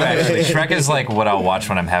 Yeah, I do actually. Shrek is like what I'll watch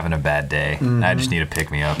when I'm having a bad day. I just need to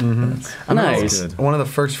pick me up. Nice. One of the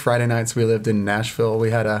first Friday nights we lived in Nashville,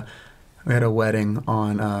 we had a wedding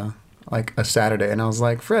on like a Saturday, and I was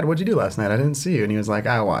like, Fred, what'd you do last night? I didn't see you. And he was like,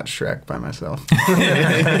 I watched Shrek by myself. Do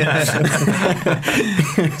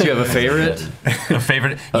you have a favorite? A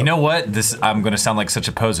favorite? You know what? I'm going to sound like such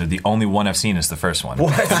a poser. The only one I've seen is the first one.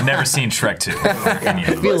 I've never seen Shrek 2.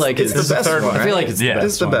 I feel like it's the best one. I feel like it's Yeah. the best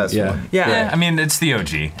It's the one. best Yeah. one. Yeah. I mean, it's the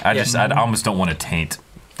OG. I almost don't want to taint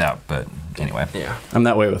that, but anyway. Yeah. I'm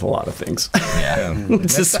that way with a lot of things. Yeah.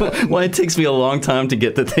 It's just why it takes me a long time to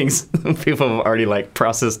get the things people have already like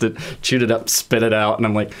processed it, chewed it up, spit it out, and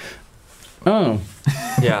I'm like, oh,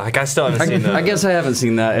 Yeah. Like I still haven't seen the. I guess I haven't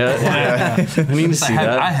seen that yet. I need to see I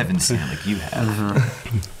that. haven't seen it like you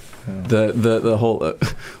have. The whole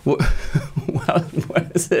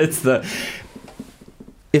what is it? It's the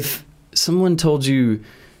if someone told you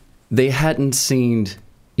they hadn't seen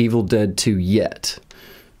Evil Dead 2 yet,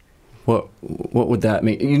 what would that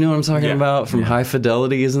mean? You know what I'm talking about from High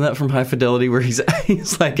Fidelity? Isn't that from High Fidelity where he's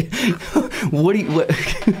like, what?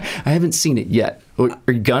 I haven't seen it yet. Are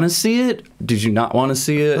you gonna see it? Did you not want to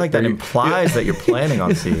see it? I like that implies that you're planning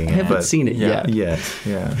on seeing it. I haven't but seen it yet. Yeah.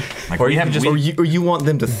 Like, Or we you have can just. Or you want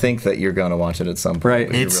them to think that you're going to watch it at some point. Right.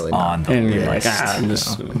 but you're It's really on not. the And you're like, list. I'm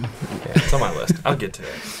just, Yeah, it's on my list. I'll get to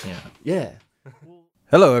it. yeah.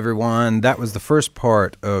 Hello, everyone. That was the first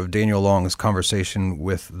part of Daniel Long's conversation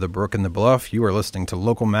with The Brook and the Bluff. You are listening to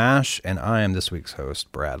Local MASH, and I am this week's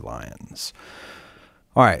host, Brad Lyons.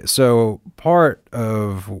 All right, so part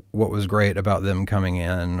of what was great about them coming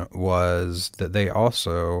in was that they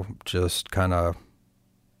also just kind of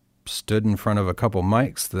stood in front of a couple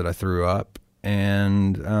mics that I threw up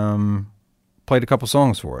and played a couple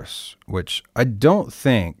songs for us, which I don't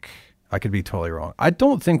think I could be totally wrong. I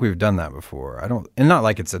don't think we've done that before. And not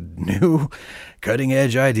like it's a new cutting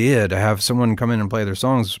edge idea to have someone come in and play their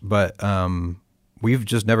songs, but we've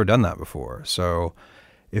just never done that before. So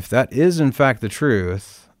if that is in fact the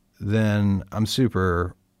truth, then I'm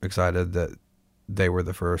super excited that they were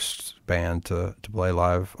the first band to play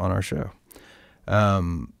live on our show.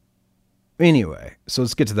 Anyway, so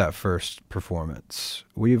let's get to that first performance.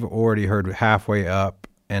 We've already heard Halfway Up,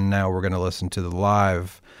 and now we're going to listen to the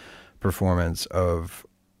live performance of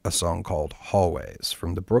a song called Hallways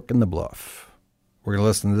from The Brook and the Bluff. We're going to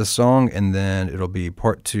listen to this song, and then it'll be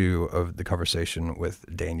part 2 of the conversation with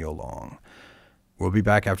Daniel Long. We'll be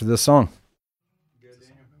back after this song.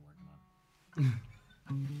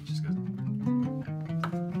 Just good. All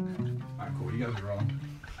right, cool. You got to be wrong.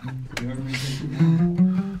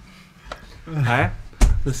 Alright,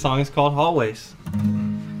 the song is called Hallways.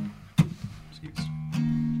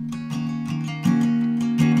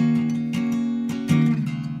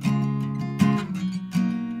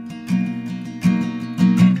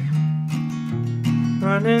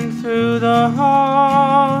 Running through the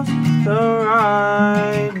halls of the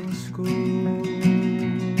riding school.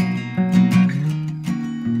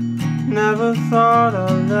 Never thought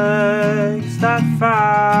our legs that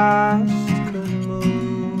fast could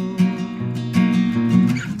move.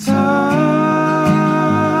 Tell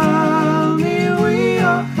me we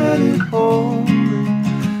are headed home.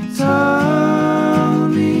 Tell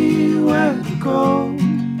me where to go.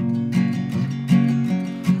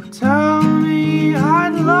 Tell me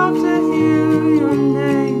I'd love to hear your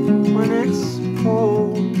name when it's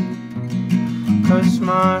cold. 'Cause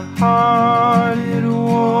my heart, it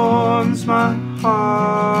warms, my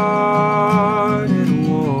heart, it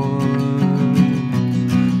warms.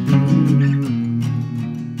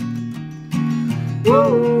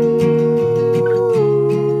 Woo!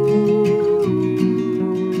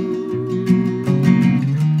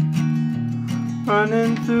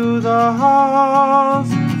 Running through the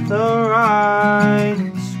halls of the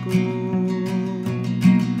riding school.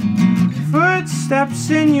 Footsteps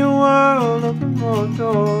in your world open more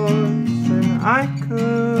doors than I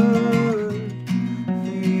could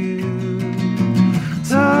feel.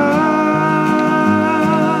 Tell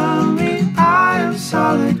me I am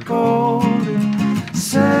solid gold and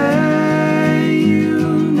say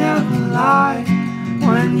you never lied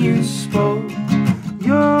when you spoke.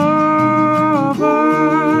 Your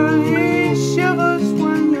body shivers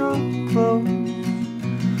when you're close,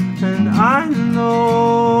 and I know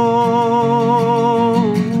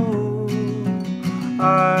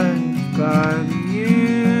I've got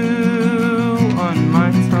you on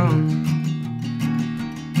my tongue.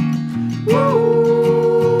 Woo!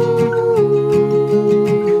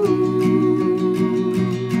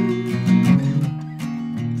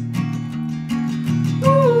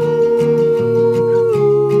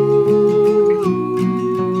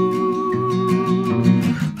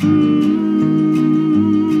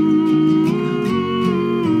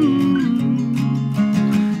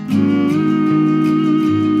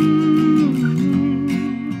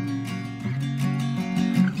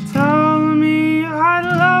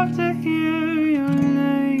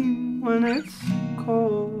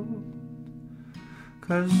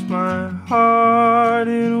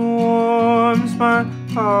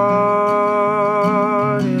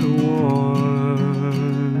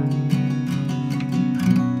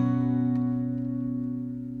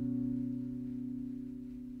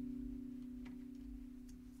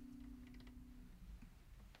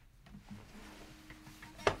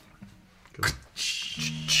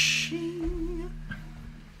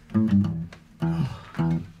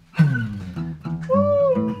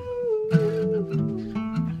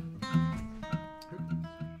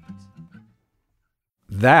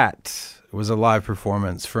 That was a live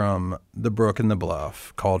performance from The Brook and the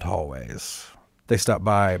Bluff called Hallways. They stopped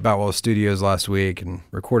by Boutwell Studios last week and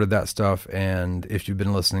recorded that stuff. And if you've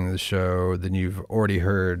been listening to the show, then you've already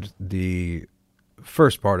heard the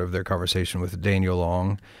first part of their conversation with Daniel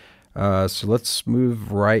Long. So let's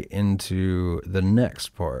move right into the next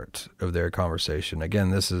part of their conversation.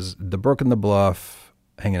 Again, this is The Brook and the Bluff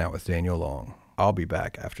hanging out with Daniel Long. I'll be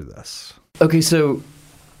back after this. Okay, so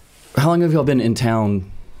how long have y'all been in town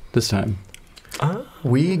this time?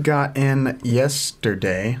 We got in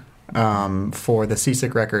yesterday for the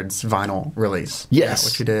Seasick Records vinyl release. Yes.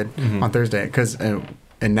 Which we did on Thursday. Because in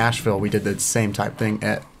Nashville, we did the same type thing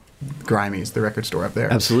at Grimey's, the record store up there.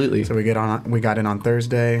 Absolutely. So we got in on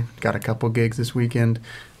Thursday, got a couple gigs this weekend,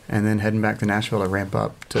 and then heading back to Nashville to ramp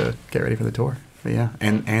up to get ready for the tour. But yeah,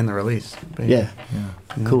 and the release. But yeah.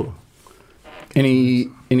 Cool. Any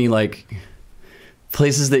like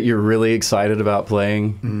places that you're really excited about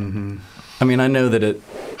playing. Mm-hmm. I mean, I know that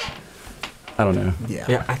I don't know.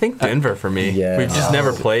 Yeah, I think Denver for me. Yeah. We've just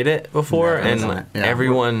never played it before, and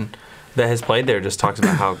everyone that has played there just talks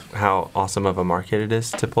about how awesome of a market it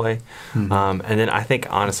is to play. Mm-hmm. And then I think,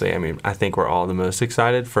 honestly, I think we're all the most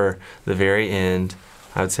excited for the very end.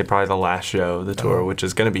 I would say probably the last show of the tour, which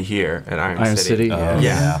is going to be here at Iron City.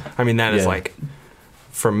 Yeah. I mean, that is like,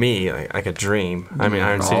 for me, like a dream. I mean,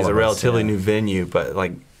 Iron City is a relatively new venue, but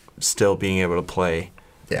like still being able to play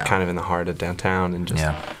kind of in the heart of downtown and just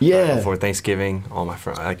before Thanksgiving, all my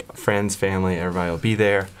friends, family, everybody will be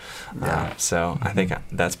there. So I think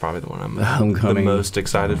that's probably the one I'm the most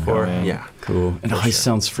excited for. Yeah, cool. And it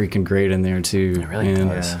sounds freaking great in there too. It really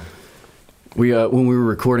does. We when we were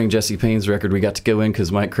recording Jesse Payne's record, we got to go in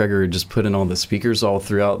because Mike Kreger had just put in all the speakers all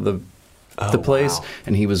throughout the place,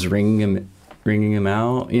 and he was ringing them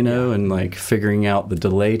out, you know, and like figuring out the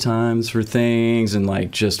delay times for things, and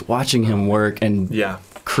like just watching him work and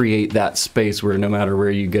create that space where no matter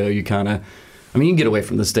where you go, you kind of, I mean, you can get away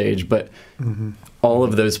from the stage, but all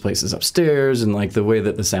of those places upstairs and like the way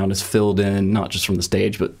that the sound is filled in, not just from the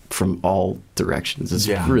stage, but from all directions, is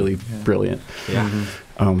really brilliant.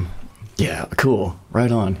 Yeah, cool.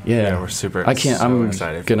 Right on. Yeah, we're super. I'm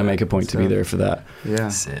excited. Gonna make a point to be there for that. Yeah,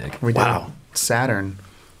 sick. We did Saturn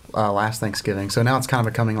last Thanksgiving, so now it's kind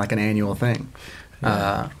of becoming like an annual thing.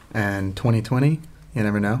 And 2020, you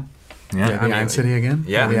never know. Yeah, Iron City again.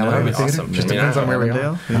 Yeah, the Alabama Theater. Awesome. Just depends on where we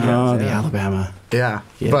are. The Alabama. Yeah,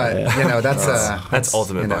 but you know that's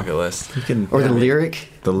ultimate bucket list. Or the Lyric.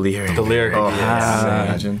 The Lyric. The Lyric. Oh,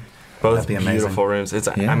 imagine. Both beautiful rooms. It's.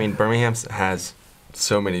 I mean, Birmingham has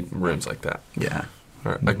so many rooms like that. Yeah.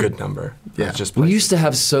 Or a good number. Yeah. It's just we used to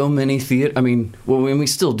have so many theater. I mean, well, we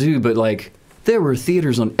still do, but like there were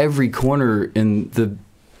theaters on every corner in the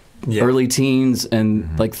early teens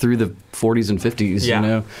and like through the 40s and 50s. You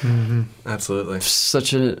know, absolutely.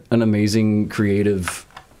 Such an amazing creative.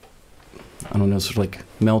 I don't know, sort of like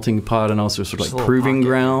melting pot, and also sort of like proving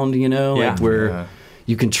ground. You know, like where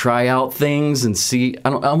you can try out things and see.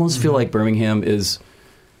 I almost feel like Birmingham is.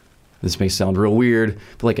 This may sound real weird,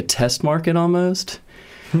 but like a test market almost,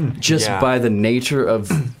 just by the nature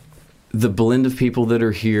of the blend of people that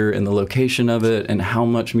are here and the location of it and how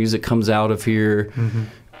much music comes out of here.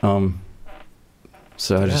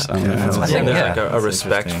 So I don't know. I think there's like a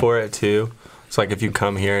respect for it too. It's like if you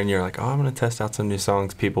come here and you're like, oh, I'm going to test out some new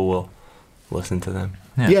songs, people will listen to them.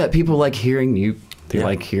 Yeah, people like hearing you. They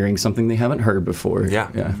like hearing something they haven't heard before.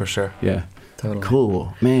 Yeah, for sure. Yeah. Totally.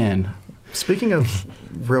 Cool, man. Speaking of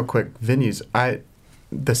real quick venues,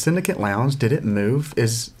 the Syndicate Lounge, did it move?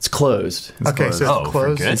 It's closed. Okay, so it's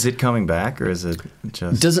closed. Is it coming back, or is it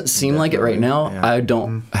just? Doesn't seem like it right now. I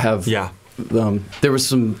don't have. There was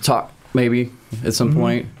some talk maybe at some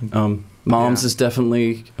point. Moms is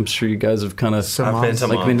definitely. I'm sure you guys have kind of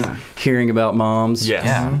been hearing about Moms.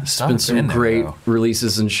 Yes. It's been some great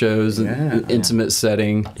releases and shows and intimate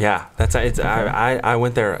setting. Yeah, that's it's. I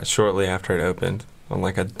went there shortly after it opened. On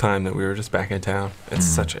like a time that we were just back in town.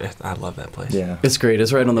 It's I love that place. Yeah, it's great.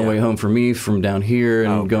 It's right on the way home for me from down here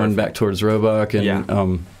and going back towards Roebuck,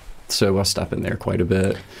 and so I stop in there quite a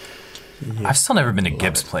bit. I've still never been to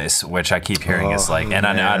Gibbs Place, which I keep hearing is like, and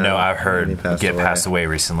I know I've heard Gibb passed away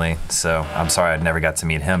recently, so I'm sorry I never got to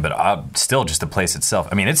meet him, but still just the place itself.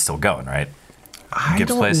 I mean, it's still going, right? I Gibbs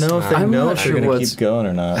don't Place? know if they I'm know not if they're sure going to keep going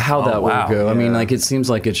or not. How that will go. Yeah. I mean, like it seems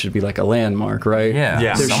like it should be like a landmark, right?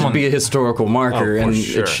 Yeah. There should be a historical marker, and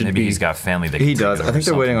it should Maybe be. he's got family that He can does. take I over think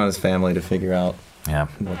they're waiting something. on his family to figure out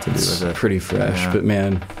what to do with it. Pretty fresh, but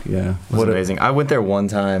man, It was amazing. I went there one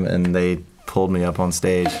time and they pulled me up on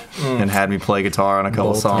stage and had me play guitar on a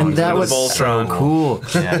couple songs. And that was so cool.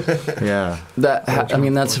 Yeah. I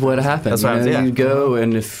mean, that's what happened. That's what happens, You go,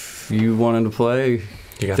 and if you wanted to play,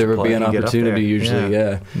 there would be an opportunity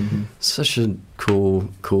usually. Such a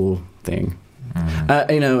cool thing.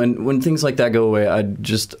 You know, and when things like that go away, I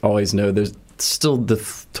just always know there's still the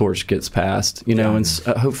torch gets passed. You know, and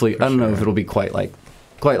hopefully, I don't know if it'll be quite like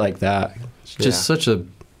that. It's just such a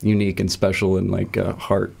unique and special and like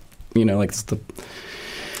heart. You know, like it's the.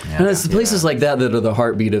 And it's the places like that that are the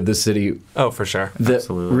heartbeat of the city. Oh, for sure. That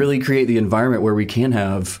really create the environment where we can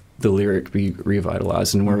have the Lyric be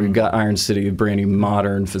revitalized, and where we've got Iron City, a brand new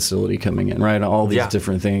modern facility coming in, right? All these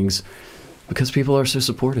different things, because people are so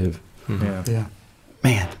supportive. Yeah.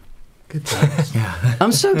 Man. Good times.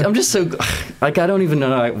 I'm just so like I don't even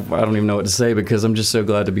know what to say, because I'm just so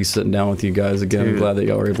glad to be sitting down with you guys again. I'm glad that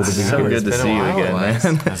y'all were able to be so here. good to see you again,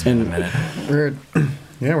 man.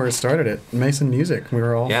 Where it started at Mason Music. We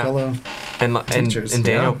were all fellow teachers. And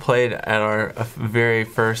Daniel played at our very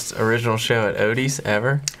first original show at Odie's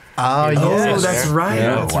ever. Oh, yeah. That's right.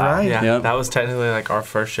 Yeah. That's right. Yeah, Yep. that was technically like our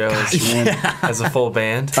first show as a full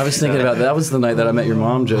band. I was thinking about that was the night that I met your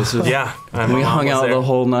mom, Joseph. Yeah. And we hung out the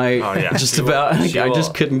whole night. Oh, yeah. Just about. I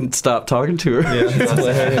just couldn't stop talking to her. Yeah, that's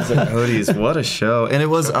hilarious. Odie's, what a show. And it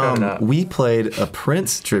was, we played a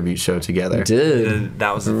Prince tribute show together. We did.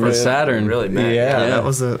 That was the first Saturn. we really met. Yeah, that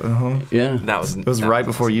was it was right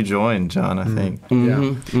before you joined, John, I think.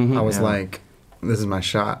 I was like, this is my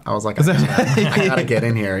shot. I was like, I gotta get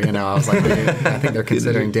in here. You know, I was like, I think they're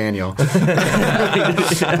considering Daniel. We did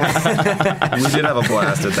have a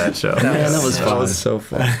blast at that show. Man, that was fun. That was so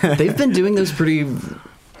fun. They've been doing those pretty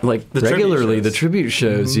regularly, the tribute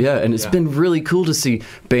shows, and it's been really cool to see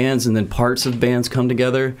bands and then parts of bands come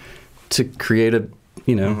together to create a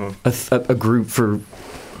group for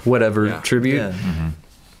whatever tribute. Yeah.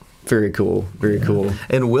 Very cool, very cool.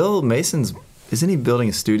 And Will Mason's, isn't he building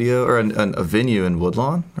a studio or a venue in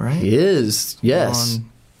Woodlawn, right? He is, yes.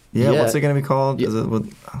 Yeah, what's it going to be called? Yeah. Is it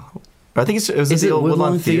I think is the old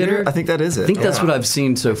Woodlawn Theater? I think that is it. I think that's what I've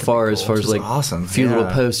seen so far, as far as like awesome. funeral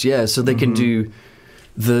posts. Yeah, so they can do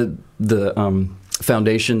the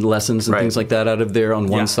foundation lessons and things like that out of there on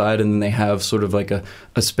one side, and then they have sort of like a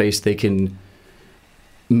space they can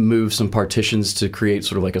move some partitions to create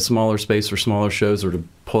sort of like a smaller space for smaller shows, or to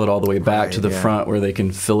pull it all the way back to the front where they can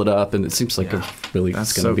fill it up, and it seems like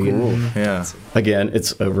it's going to be cool. Yeah. Again,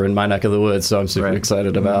 it's over in my neck of the woods, so I'm super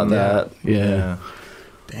excited about that. Yeah.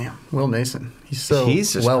 Damn, Will Mason. He's so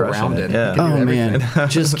just well-rounded. Yeah. Oh man,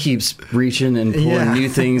 just keeps reaching and pulling new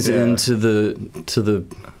things into the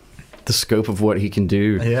scope of what he can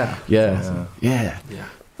do. Yeah.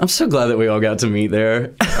 I'm so glad that we all got to meet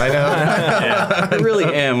there. I know. I really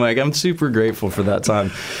am. Like, I'm super grateful for that time.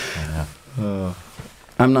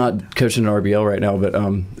 I'm not coaching at RBL right now, but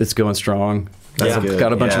it's going strong. I've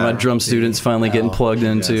got a bunch of my drum students finally getting plugged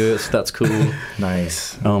into it. So that's cool.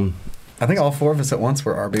 Nice. I think all four of us at once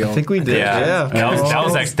were RBL. I think we did. Yeah. That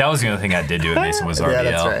was the only thing I did do at Mason was RBL. Yeah,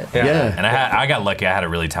 that's right. Yeah. And I got lucky. I had a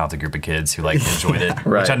really talented group of kids who enjoyed it,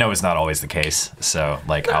 which I know is not always the case. So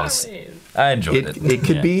I enjoyed it. It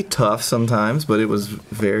could be tough sometimes, but it was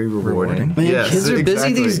very rewarding. Man, kids are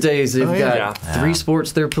busy these days. They've got 3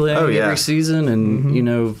 sports they're playing every season,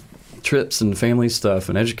 and trips and family stuff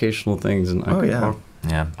and educational things. And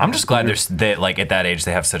I'm just glad they at that age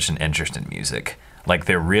they have such an interest in music. Like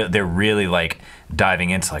they're really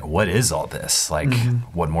diving into what is all this?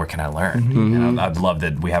 What more can I learn? And I'd love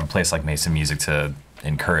that we have a place like Mason Music to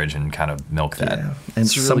encourage and kind of milk that. Yeah. And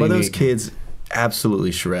some of those kids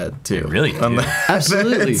absolutely shred too. They really do.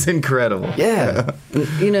 Absolutely. It's incredible. Yeah.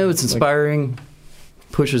 It's inspiring,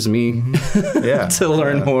 pushes me to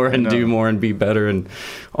learn more and do more and be better in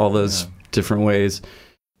all those different ways.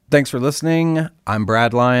 Thanks for listening. I'm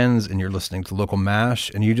Brad Lyons, and you're listening to Local MASH,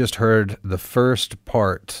 and you just heard the first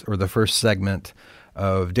part, or the first segment,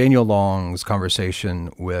 of Daniel Long's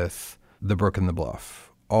conversation with The Brook and the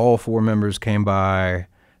Bluff. All 4 members came by.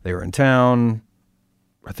 They were in town.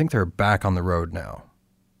 I think they're back on the road now.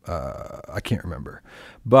 I can't remember.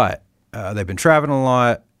 But they've been traveling a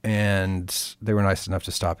lot, and they were nice enough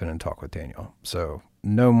to stop in and talk with Daniel. So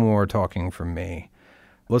no more talking from me.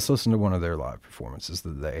 Let's listen to one of their live performances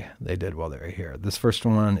that they did while they were here. This first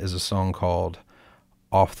one is a song called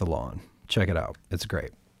Off the Lawn. Check it out. It's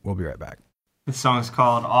great. We'll be right back. This song is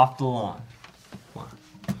called Off the Lawn. 1,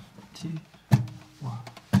 2, 1,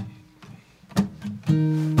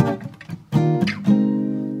 2, 3.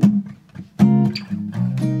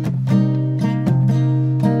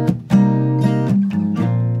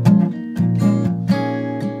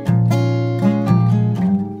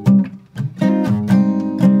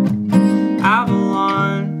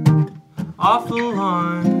 Off the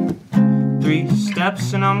lawn, 3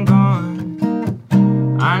 steps and I'm gone.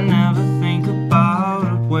 I never think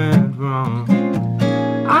about what went wrong.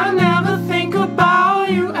 I never think about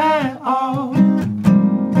you at all.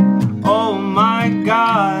 Oh my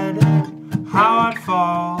God, how I'd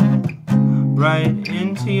fall right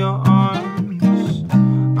into your arms.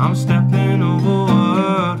 I'm stepping over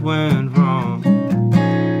what went wrong.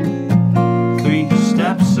 3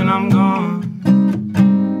 steps and I'm gone.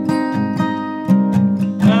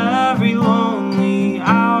 Every lonely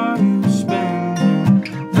hour you spend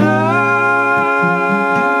in love,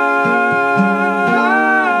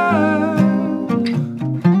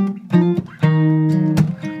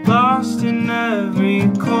 lost in every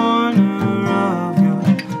corner of your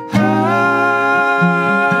head.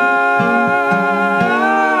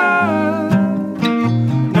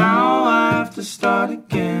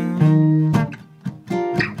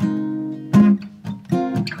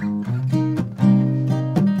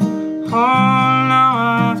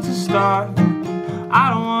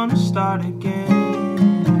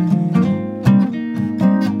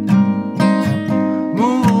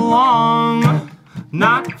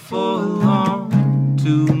 not for long.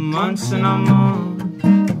 2 months and I'm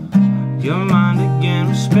on your mind again.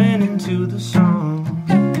 We're spinning to the song,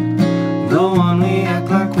 the one we act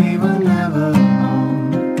like we were never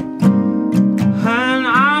on. And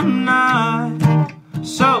I'm not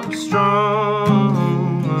so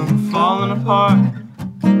strong, I'm falling apart.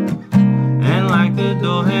 And like the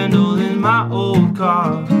door handle in my old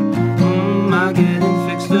car, I getting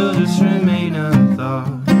fixed to just remain a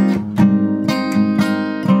thought.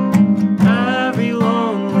 Every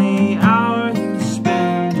lonely hour you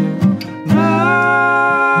spend in love,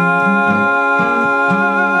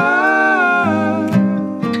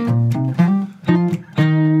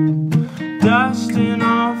 dusting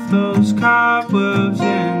off those cobwebs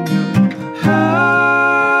in your head.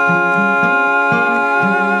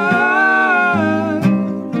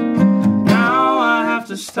 Now I have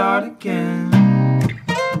to start again.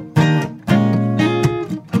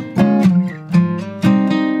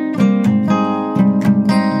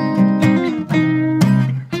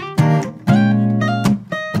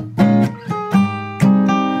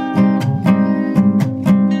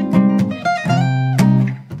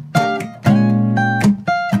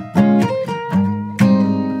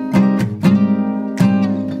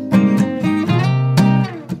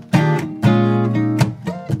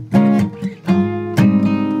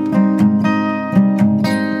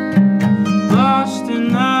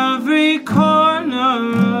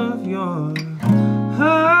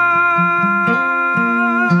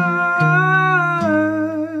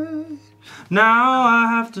 Now I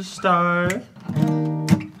have to start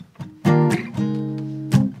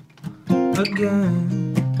again.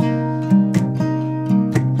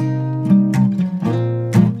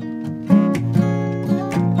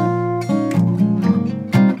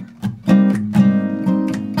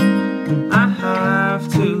 I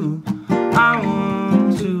have to, I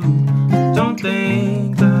want to, don't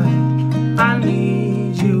think that I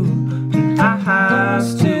need you. I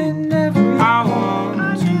have to, I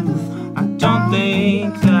want to, I don't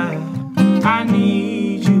think that I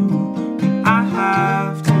need you. I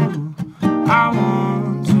have to, I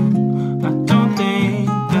want to, I don't think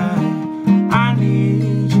that I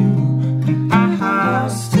need you. I have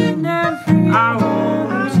to, I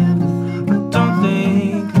want to, I don't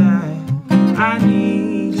think that I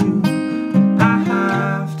need you. I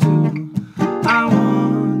have to, I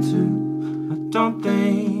want to, I don't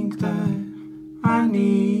think that I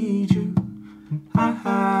need you. I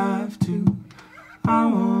have to, I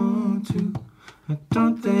want to, I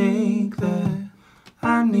don't think that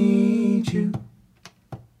I need you.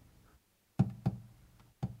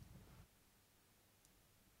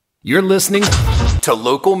 You're listening to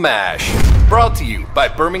Local MASH, brought to you by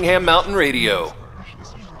Birmingham Mountain Radio.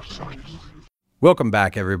 Welcome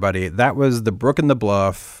back, everybody. That was the Brook and the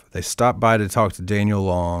Bluff. They stopped by to talk to Daniel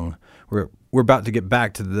Long. We're about to get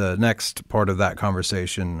back to the next part of that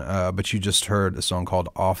conversation, but you just heard a song called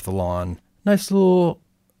Off the Lawn. Nice little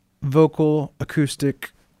vocal,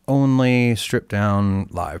 acoustic, only stripped down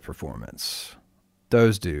live performance.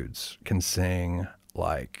 Those dudes can sing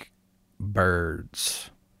like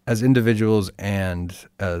birds as individuals and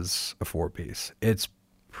as a four-piece. It's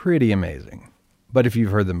pretty amazing. But if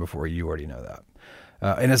you've heard them before, you already know that.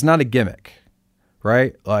 And it's not a gimmick,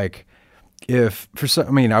 right? Like, if for some,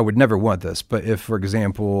 I mean, I would never want this, but if, for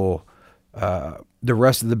example, the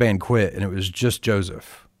rest of the band quit and it was just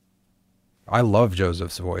Joseph, I love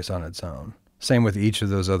Joseph's voice on its own. Same with each of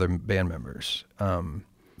those other band members.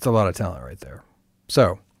 It's a lot of talent right there.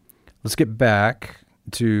 So let's get back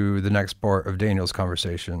to the next part of Daniel's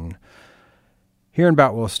conversation here in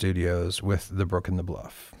Boutwell Studios with the Brook and the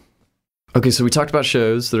Bluff. Okay, so we talked about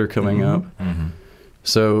shows that are coming up. Mm-hmm.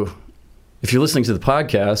 So if you're listening to the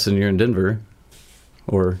podcast and you're in Denver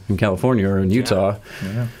or in California or in Utah,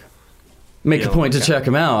 make a point to check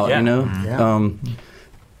them out, you know? Yeah.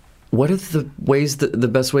 What are the ways, the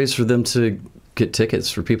best ways for them to get tickets,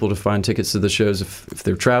 for people to find tickets to the shows if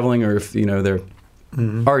they're traveling or if, you know, they're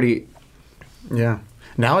already... Yeah.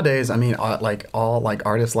 Nowadays, I mean, like all like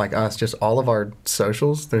artists like us, just all of our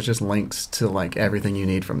socials, there's just links to like everything you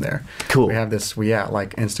need from there. Cool. We have this,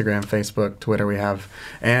 like Instagram, Facebook, Twitter,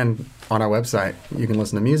 and on our website, you can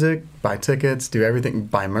listen to music, buy tickets, do everything,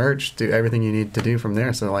 buy merch, do everything you need to do from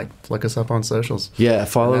there. So like, look us up on socials. Yeah,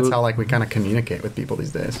 follow. And that's how like we kind of communicate with people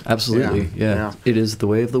these days. Absolutely. Yeah. It is the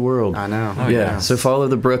way of the world. I know. Oh, yeah. So follow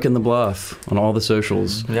the Brook and the Bluff on all the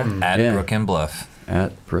socials. Yeah. At Brook and Bluff.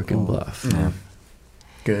 At Brook and Bluff. Yeah.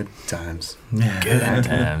 Good times. Good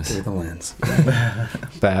times. Through the lens.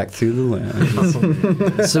 Back through the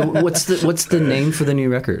lens. So what's the name for the new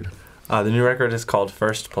record? The new record is called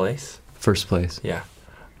First Place. First Place. Yeah.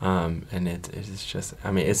 and it is just,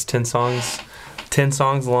 I mean, it's 10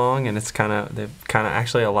 songs long, and it's kind of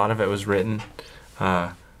actually a lot of it was written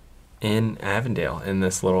in Avondale in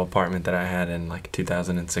this little apartment that I had in like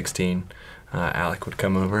 2016. Alec would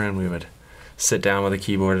come over and we would sit down with a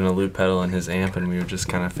keyboard and a loop pedal and his amp, and we would just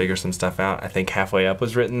kind of figure some stuff out. I think Halfway Up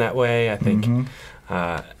was written that way. I think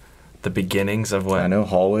the beginnings of what I know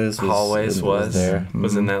Hallways was there.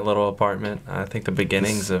 Was in that little apartment. I think the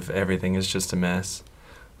beginnings of Everything Is Just a Mess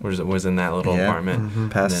was in that little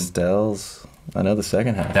apartment. Pastels. I know the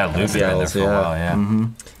second half. That loop has been there for a while, yeah.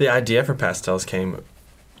 The idea for Pastels came,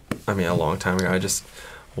 I mean, a long time ago. I just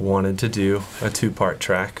wanted to do a 2-part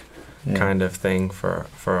track kind of thing for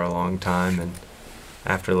a long time, and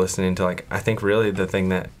after listening to, like, I think really the thing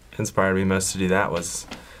that inspired me most to do that was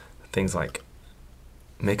things like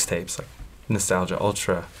mixtapes, like Nostalgia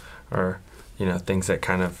Ultra, or, you know, things that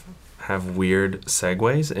kind of have weird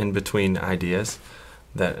segues in between ideas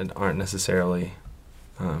that aren't necessarily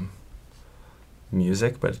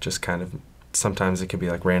music, but just kind of, sometimes it could be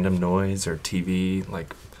like random noise or TV,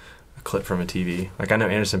 like a clip from a TV. Like, I know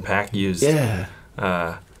Anderson .Paak used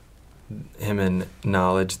him and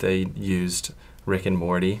Knowledge, they used Rick and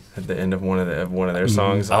Morty at the end of one of their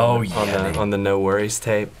songs on the No Worries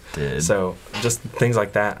tape. So just things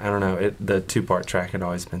like that. I don't know. The 2-part track had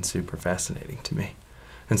always been super fascinating to me,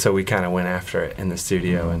 and so we kind of went after it in the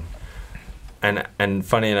studio. And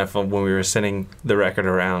funny enough, when we were sending the record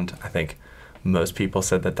around, I think most people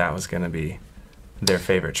said that was going to be their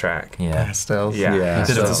favorite track. Pastels.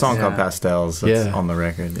 It's a song called Pastels that's on the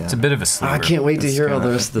record. It's a bit of a sleeper. I can't wait to hear all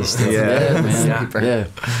the rest of this stuff. Man.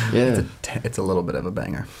 It's a little bit of a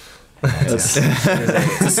banger. It's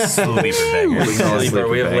a sleeper banger.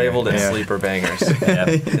 We have labeled it sleeper bangers.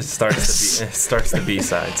 It starts the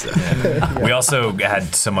B-sides. We also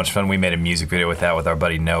had so much fun. We made a music video with our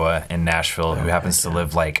buddy Noah in Nashville, who happens to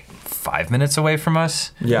live like 5 minutes away from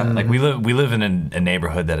us. Like we live in a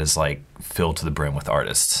neighborhood that is like filled to the brim with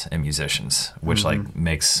artists and musicians, which like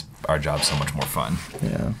makes our job so much more fun.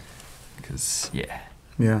 Because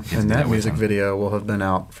and that music video will have been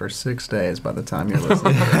out for 6 days by the time you're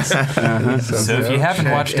listening to this. So if you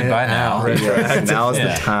haven't watched it by now, now is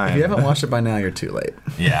the time. If you haven't watched it by now, you're too late.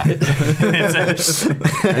 It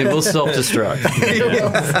will self-destruct.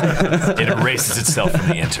 It erases itself from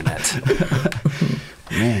the internet.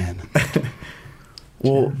 Man.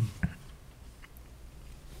 Well,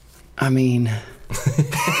 I mean,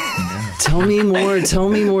 tell me more.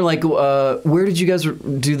 Like, where did you guys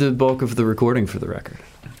do the bulk of the recording for the record?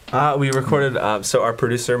 We recorded, so our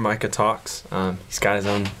producer, Micah Talks, he's got his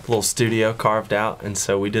own little studio carved out, and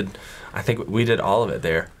so we did all of it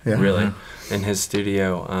there, really, in his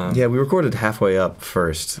studio. We recorded Halfway Up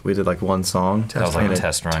first. We did like one song. That was like a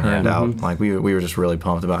test run, turned out, like we were just really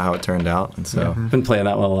pumped about how it turned out, and so. Been playing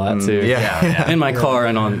that one a lot, too. In my car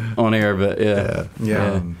and on air, but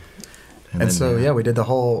And so, we did the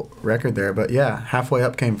whole record there. But, Halfway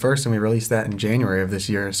Up came first, and we released that in January of this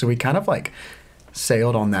year. So we kind of, like,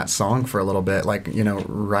 sailed on that song for a little bit. Like, you know,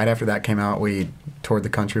 right after that came out, we toured the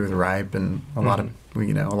country with Ripe, and a lot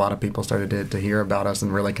of people started to hear about us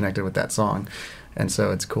and really connected with that song. And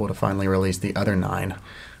so it's cool to finally release the other 9,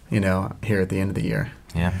 you know, here at the end of the year.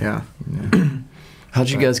 How'd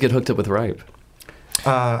you guys get hooked up with Ripe?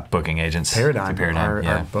 Booking agents. Paradigm.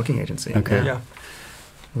 Our booking agency. Okay.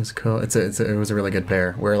 It was cool. It was a really good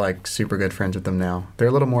pair. We're like super good friends with them now. They're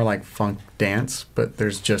a little more like funk dance, but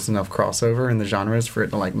there's just enough crossover in the genres for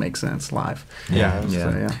it to like make sense live.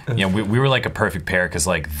 We were like a perfect pair because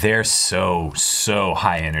like they're so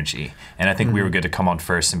high energy, and I think we were good to come on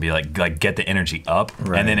first and be like get the energy up,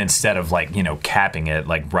 and then instead of like, you know, capping it,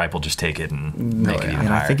 like Ripe will just take it and make it even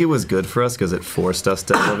higher. I think it was good for us because it forced us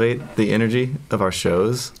to elevate the energy of our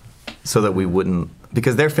shows, so that we wouldn't.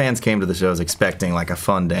 Because their fans came to the shows expecting like a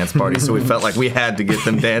fun dance party, so we felt like we had to get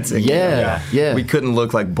them dancing. We couldn't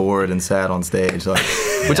look like bored and sad on stage, like,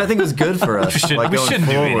 which I think was good for us. Like going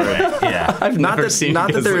forward. I've never seen.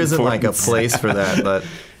 Not that there isn't like a place for that, but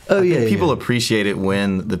I think people appreciate it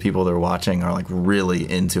when the people they're watching are like really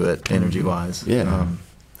into it, energy wise.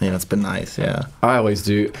 It's been nice. I always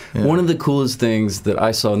do. One of the coolest things that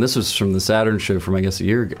I saw, and this was from the Saturn show from I guess a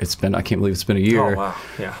year ago. I can't believe it's been a year. Oh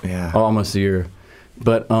wow. Almost a year.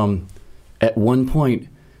 But at one point,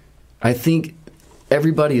 I think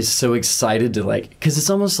everybody is so excited to like, because it's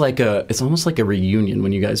almost like a reunion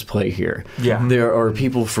when you guys play here. There are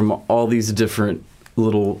people from all these different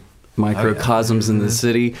little microcosms in the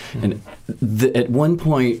city, and at one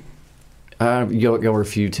point, y'all were a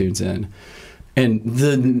few tunes in, and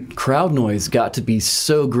the crowd noise got to be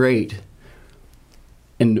so great.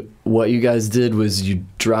 And what you guys did was you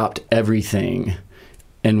dropped everything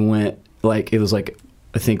and went like, it was like,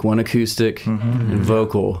 I think one acoustic and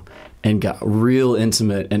vocal, and got real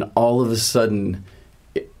intimate, and all of a sudden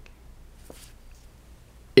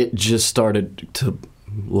it just started to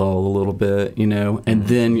lull a little bit, you know, and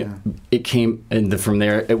then it came, and from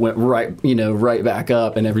there it went right, you know, right back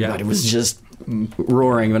up, and everybody was just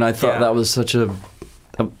roaring, and I thought that was such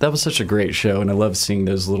a great show, and I love seeing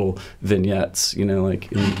those little vignettes, you know, like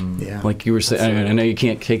like you were saying. I know you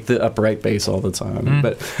can't kick the upright bass all the time,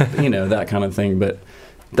 but you know, that kind of thing. But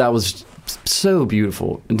that was so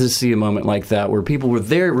beautiful, and to see a moment like that where people were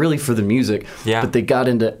there really for the music, but they got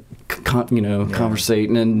into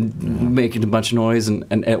conversating and making a bunch of noise,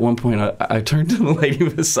 and at one point I turned to the lady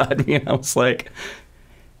beside me and I was like,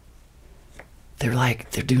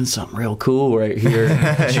 they're doing something real cool right here.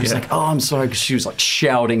 She was like, oh, I'm sorry, because she was like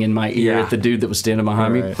shouting in my ear at the dude that was standing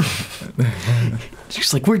behind me.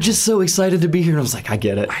 She's like, we're just so excited to be here. And I was like, I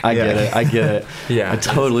get it. I get it. I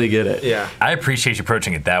totally get it. Yeah. I appreciate you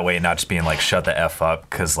approaching it that way and not just being like, shut the F up,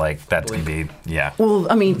 because like that's going to be,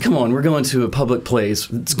 Well, I mean, come on. We're going to a public place.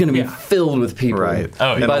 It's going to be filled with people. Right.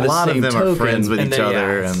 Oh, and by a the lot same of them token, are friends with each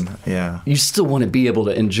other. And you still want to be able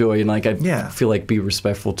to enjoy, and like I feel like be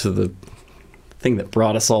respectful to the thing that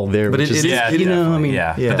brought us all there. But which is, you know, I mean,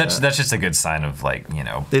 but that's just a good sign of like, you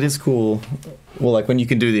know. It is cool. Well, like when you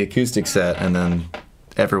can do the acoustic set and then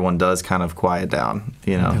everyone does kind of quiet down,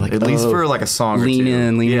 you know, like, at least for like a song lean or two.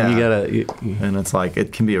 in, you gotta. And it's like,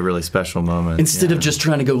 it can be a really special moment. Instead of just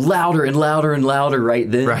trying to go louder and louder and louder right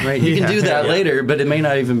then, right? You can do that later, but it may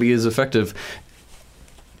not even be as effective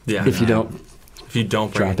if you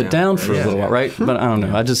don't drop it down for a little while, right? But I don't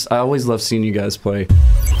know. I always love seeing you guys play.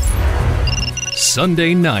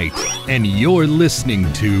 Sunday night, and you're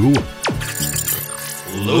listening to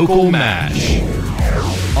Local MASH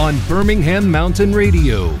on Birmingham Mountain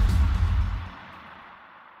Radio.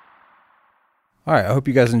 All right, I hope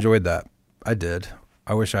you guys enjoyed that. I did.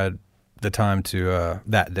 I wish I had the time to,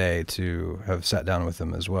 that day, to have sat down with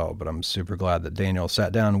them as well, but I'm super glad that Daniel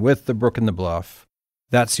sat down with the Brook and the Bluff.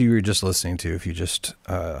 That's who you were just listening to if you just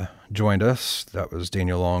joined us. That was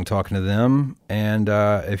Daniel Long talking to them. And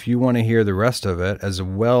if you want to hear the rest of it, as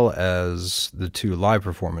well as the 2 live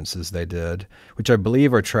performances they did, which I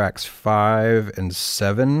believe are tracks 5 and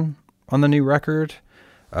 7 on the new record,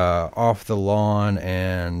 Off the Lawn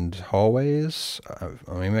and Hallways.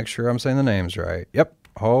 Let me make sure I'm saying the names right. Yep,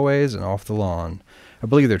 Hallways and Off the Lawn. I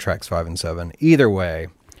believe they're tracks 5 and 7. Either way,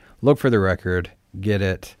 look for the record, get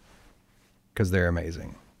it, because they're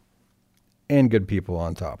amazing and good people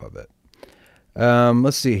on top of it.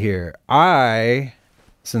 Let's see here.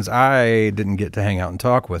 Since I didn't get to hang out and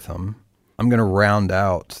talk with them, I'm going to round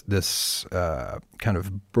out this kind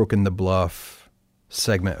of Brook and the Bluff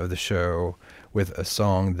segment of the show with a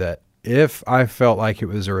song that, if I felt like it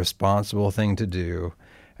was a responsible thing to do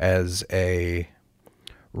as a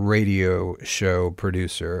radio show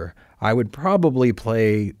producer, I would probably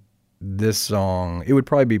play this song. It would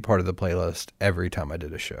probably be part of the playlist every time I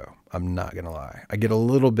did a show. I'm not going to lie. I get a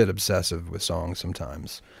little bit obsessive with songs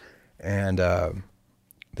sometimes. And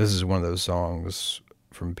this is one of those songs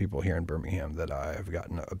from people here in Birmingham that I have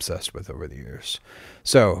gotten obsessed with over the years.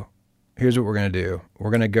 So here's what we're going to do. We're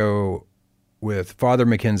going to go with Father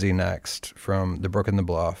Mackenzie next from The Brook and the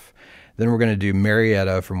Bluff. Then we're going to do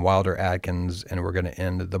Marietta from Wilder Atkins, and we're going to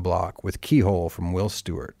end the block with Keyhole from Will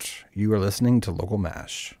Stewart. You are listening to Local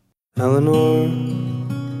MASH. Eleanor,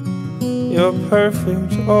 you're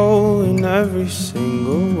perfect, oh, in every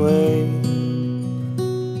single way.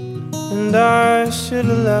 And I should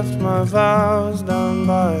have left my vows down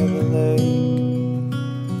by the lake,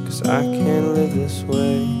 'cause I can't live this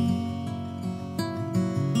way.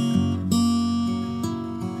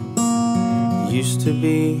 Used to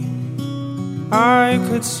be, I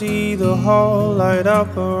could see the hall light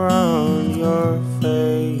up around your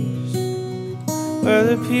face, where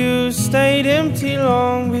the pews stayed empty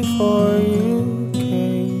long before you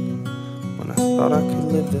came, when I thought I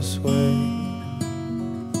could live this way.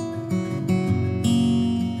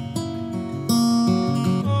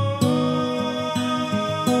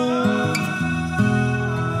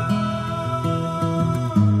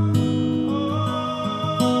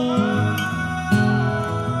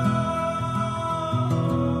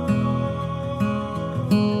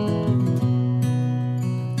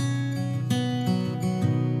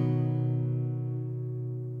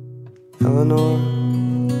 Eleanor,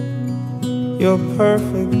 you're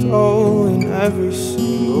perfect, oh, in every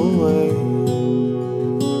single way.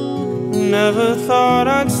 Never thought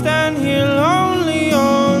I'd stand here lonely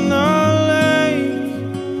on the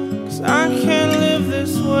lake, 'cause I can't live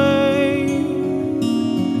this way.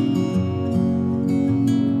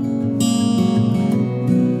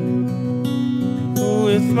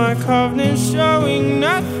 my covenant showing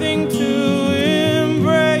nothing to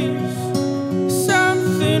embrace.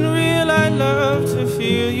 Something real, I'd love to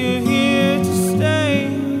feel you here to stay,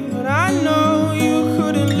 but I know you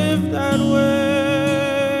couldn't live that way.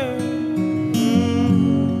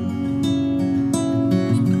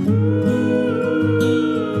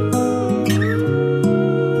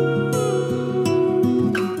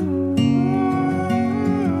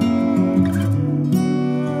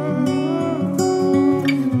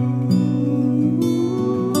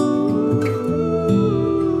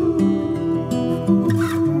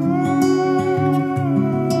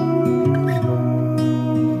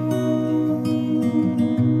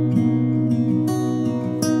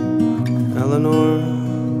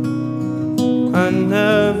 I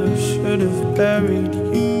never should have buried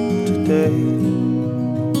you today,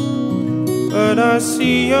 but I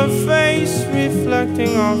see your face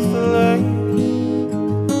reflecting off the lake,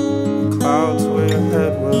 the clouds where your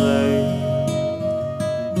head will lay.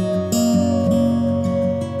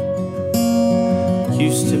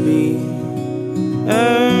 Used to be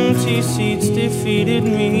empty seats defeated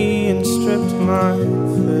me and stripped my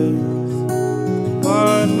faith.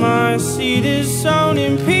 But my seed is sown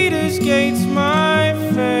in Peter's gates. My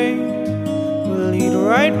fate will lead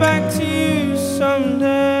right back to you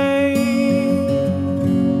someday.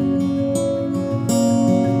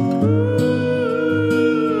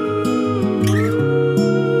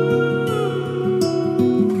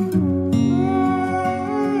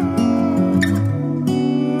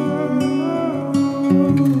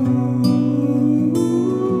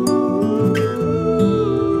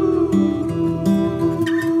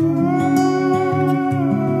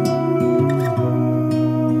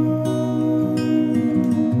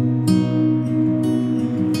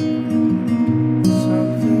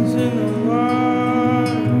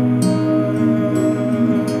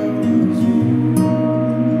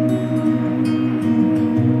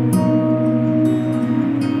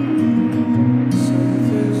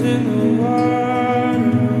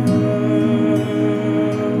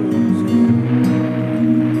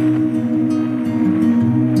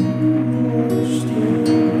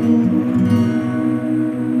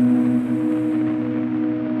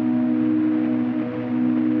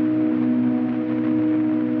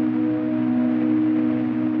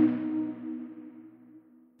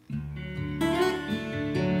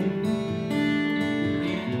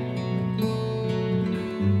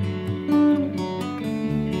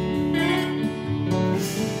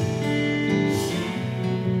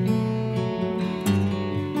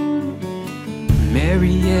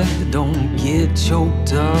 Marietta, don't get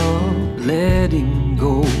choked up. Letting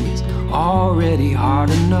go is already hard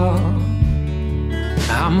enough.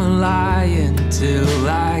 I'm a lion till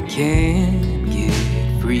I can't get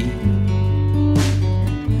free.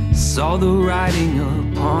 Saw the writing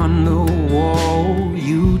upon the wall.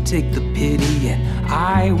 You take the pity and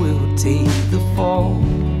I will take the fall.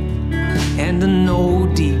 And I know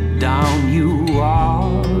deep down you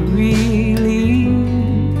are relieved.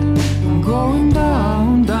 I'm going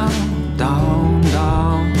down, down, down,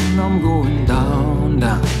 down. I'm going down,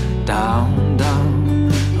 down, down,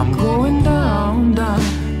 down. I'm going down,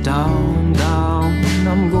 down, down, down.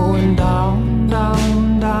 I'm going down,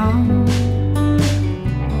 down, down.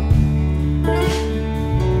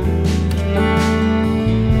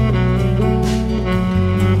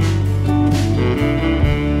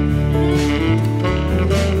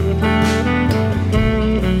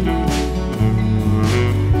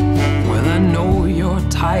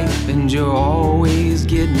 And you're always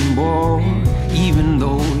getting bored, even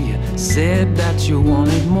though you said that you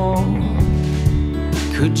wanted more.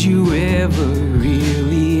 Could you ever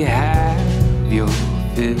really have your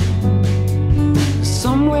fill?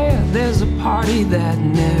 Somewhere there's a party that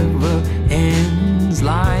never ends.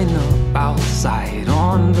 Line up outside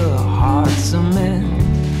on the hard cement.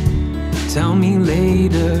 Tell me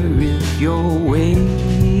later if you're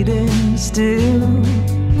waiting still.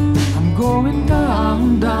 I'm going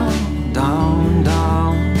down, down, down,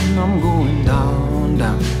 down. I'm going down,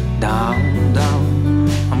 down, down, down.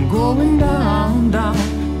 I'm going down,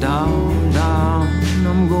 down, down, down.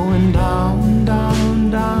 I'm going down,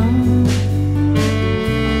 down, down.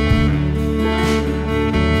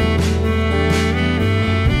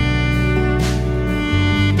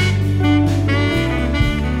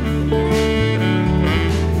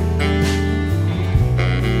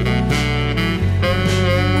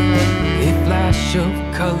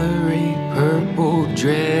 Of color, a purple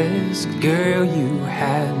dress. Girl, you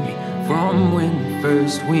had me from when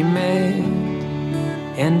first we met.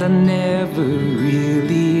 And I never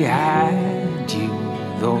really had you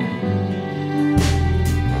though.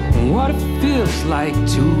 What if feels like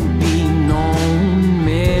to be known.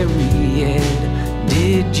 Mariette,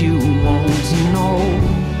 did you want to know?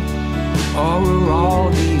 Or are all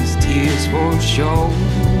these tears for show?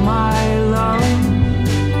 My love,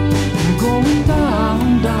 I'm going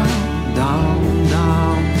down, down, down,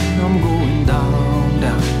 down. I'm going down,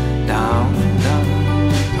 down, down, down.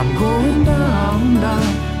 I'm going down, down,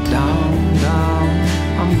 down, down.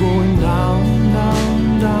 I'm going down,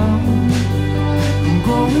 down, down. I'm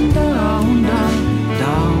going down, down,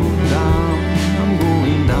 down, down. I'm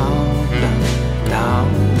going down, down, down,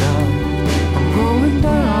 down. I'm going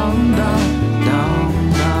down, down,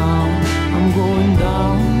 down, down. I'm going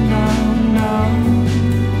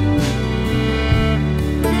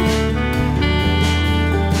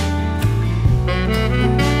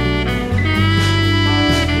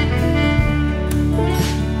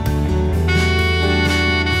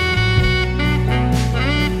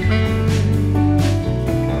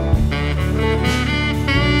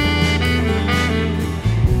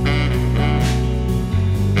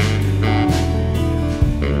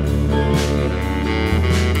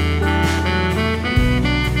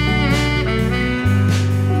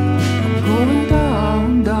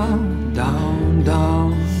down, down, down.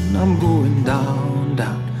 I'm going down,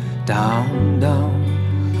 down, down, down.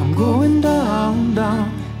 I'm going down,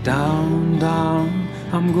 down, down, down.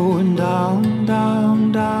 I'm going down,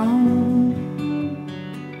 down, down.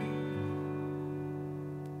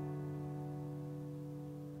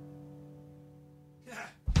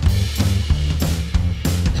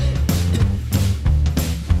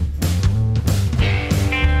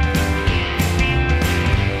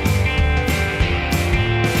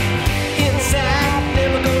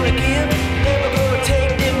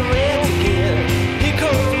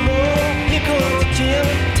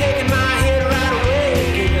 Taking my head right away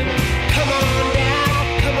again. Come on down,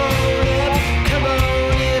 come on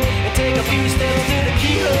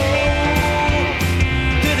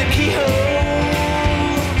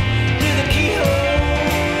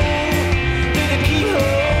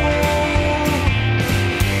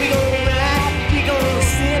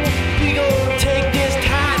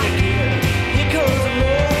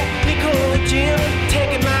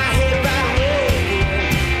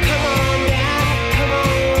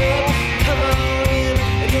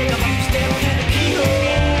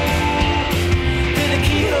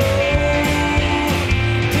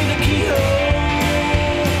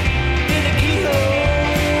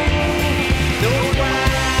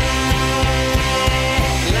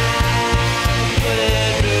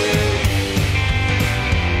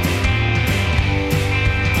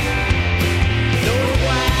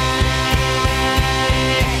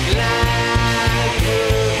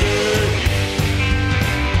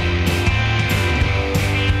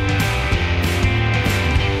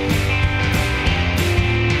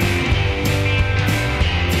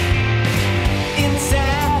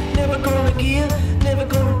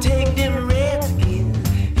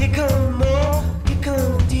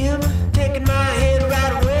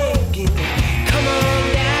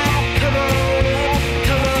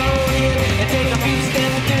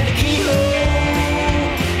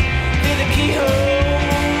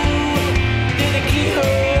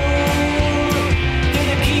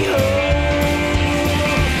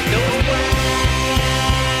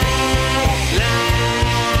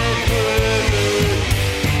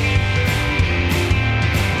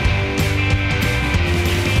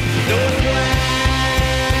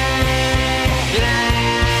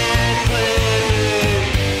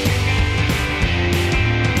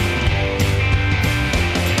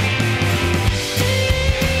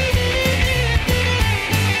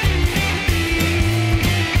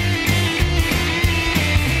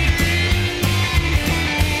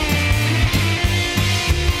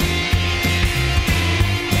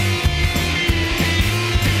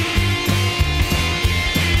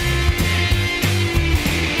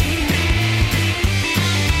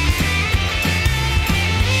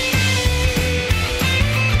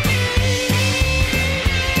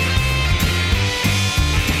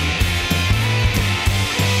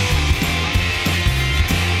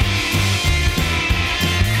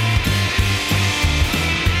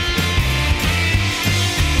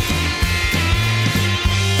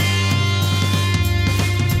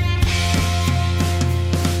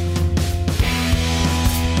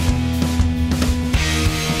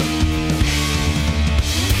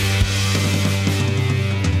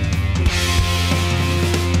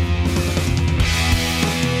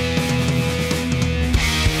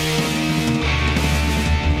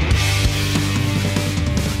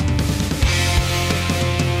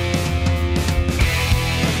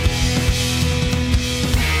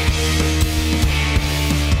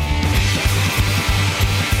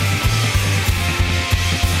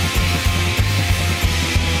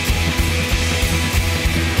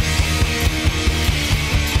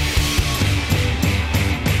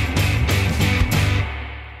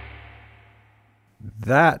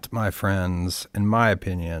that, my friends, in my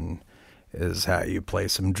opinion, is how you play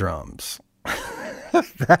some drums.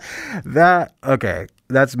 Okay,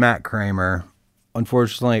 that's Matt Kramer.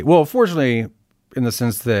 Fortunately, in the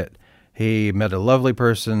sense that he met a lovely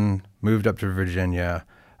person, moved up to Virginia.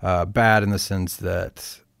 Bad in the sense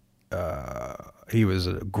that he was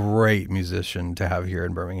a great musician to have here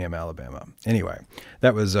in Birmingham, Alabama. Anyway,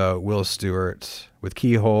 that was Will Stewart with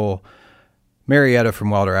Keyhole, Marietta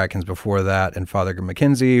from Wilder Atkins before that, and Father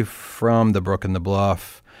McKenzie from The Brook and the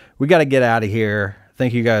Bluff. We got to get out of here.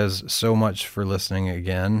 Thank you guys so much for listening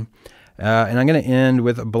again. And I'm going to end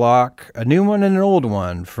with a block, a new one and an old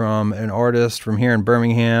one, from an artist from here in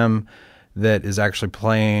Birmingham that is actually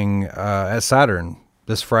playing at Saturn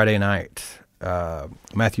this Friday night.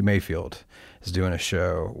 Matthew Mayfield is doing a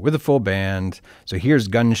show with a full band. So here's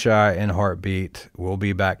Gunshy and Heartbeat. We'll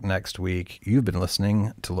be back next week. You've been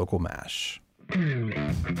listening to Local MASH.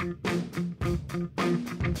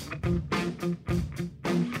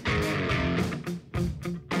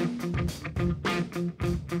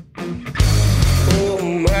 Oh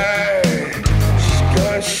my, she's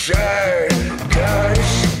gone shy. Got her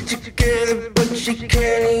shit together, but she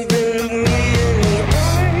can't even look me in the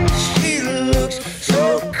eyes. She looks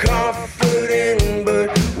so confident, but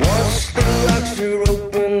once the locks are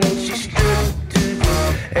open, then she's stripped to the,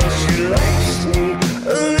 and she likes me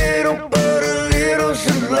a little, but a little's a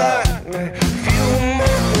lot. A few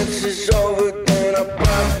moments is over, then I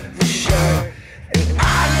pop the shot. And I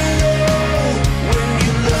know when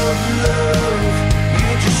you love, you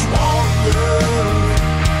just want love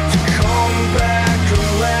to come back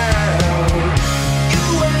around. You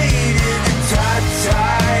waited to tie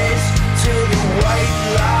ties to the white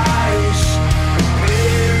lies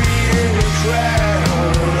buried in the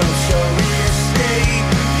crowd. I'm sorry to say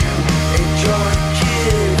you and your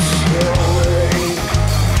kids away.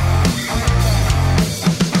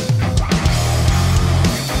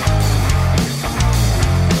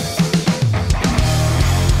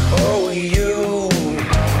 Oh, you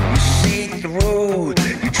see through,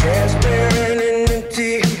 you're transparent and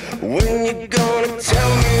empty. When you gonna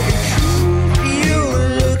tell me the truth? You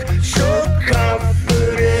look so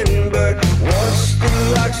confident, but once the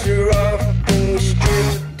locks are off, then you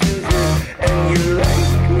strip to them, and you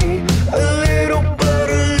like me a little, but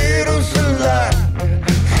a little's a lot.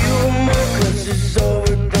 Few more cuts is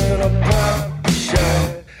over, then I pop the shot.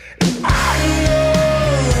 And I know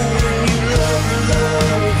when you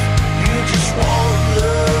love, you just want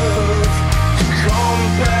love to come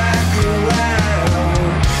back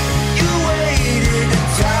around. You waited to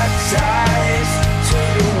tie ties to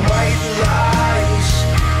the white lies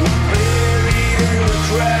buried in the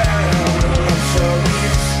ground. I'm sorry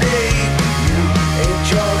to say you and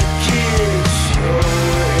your kids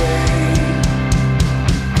away.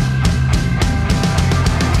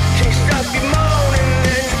 Can't stop you moaning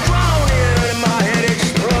and you groaning, and my head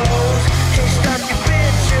explodes. Can't stop you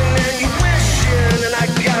bitching and you wishing, and I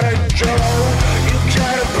gotta go. You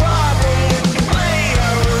got a problem with the way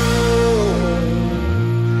I roll.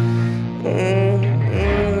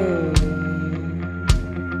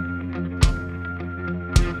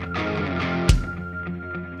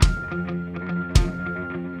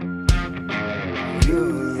 You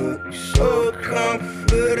look so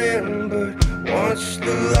confident, but once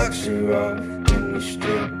the locks are off, then you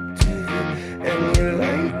strip to them, and you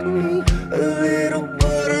like me a little,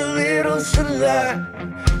 but a little's a lot.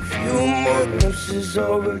 Few more glimpses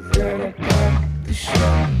over, then I pop the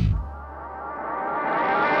shot.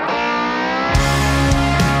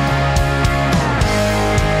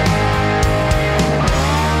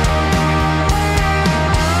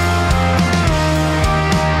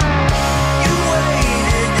 You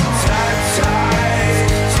waited to tie ties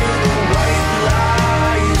to the white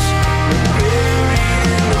lies buried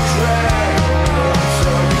in the crowd. I'm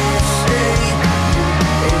sorry to say you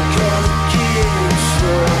ain't gonna get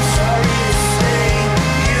so. I'm sorry to say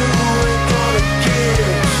you ain't gonna get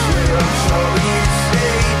so. I'm sorry to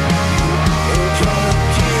say you ain't gonna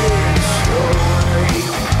get so.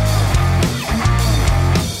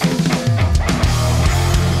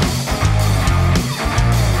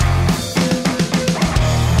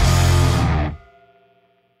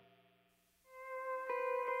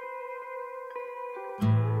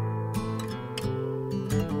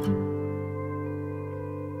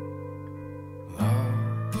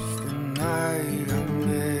 Lost the night I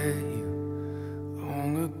met you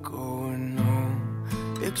long ago, and no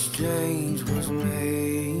exchange was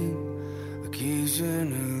made.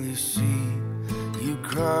 Occasionally see you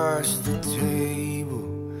cross the table,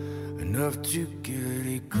 enough to get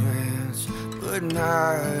a glance, but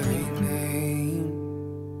not a name.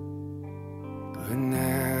 But now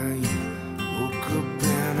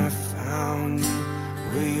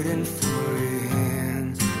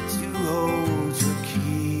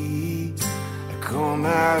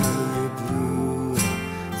utterly blue.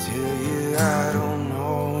 Tell you I don't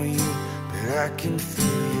know you, but I can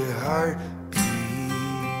feel your heartbeat.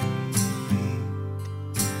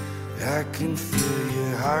 I can feel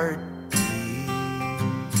your heartbeat.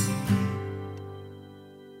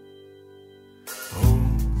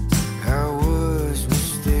 I was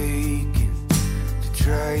mistaken to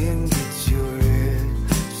try and get your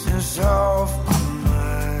essence off my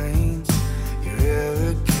mind. Your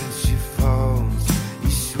arrogance, your faults,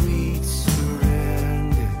 your sweet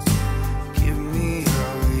surrender. Give me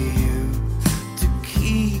all of you to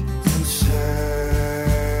keep inside.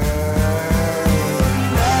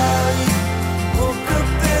 Now you woke up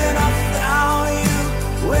and I found you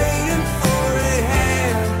waiting for a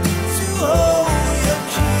hand to hold.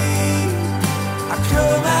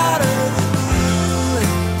 Come out of the blue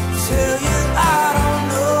and tell you I don't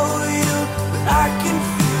know you, but I can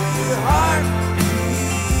feel your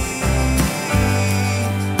heartbeat.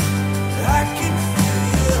 I can feel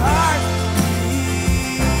your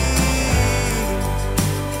heartbeat.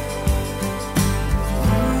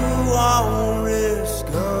 Ooh, I won't risk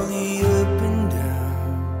all the up and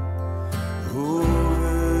down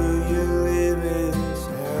over your limits,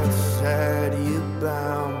 outside your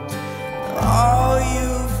bounds. All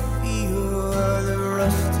you feel are the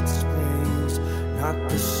rusted springs, not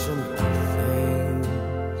the simple things.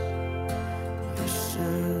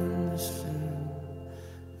 Listen, listen,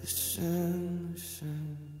 listen.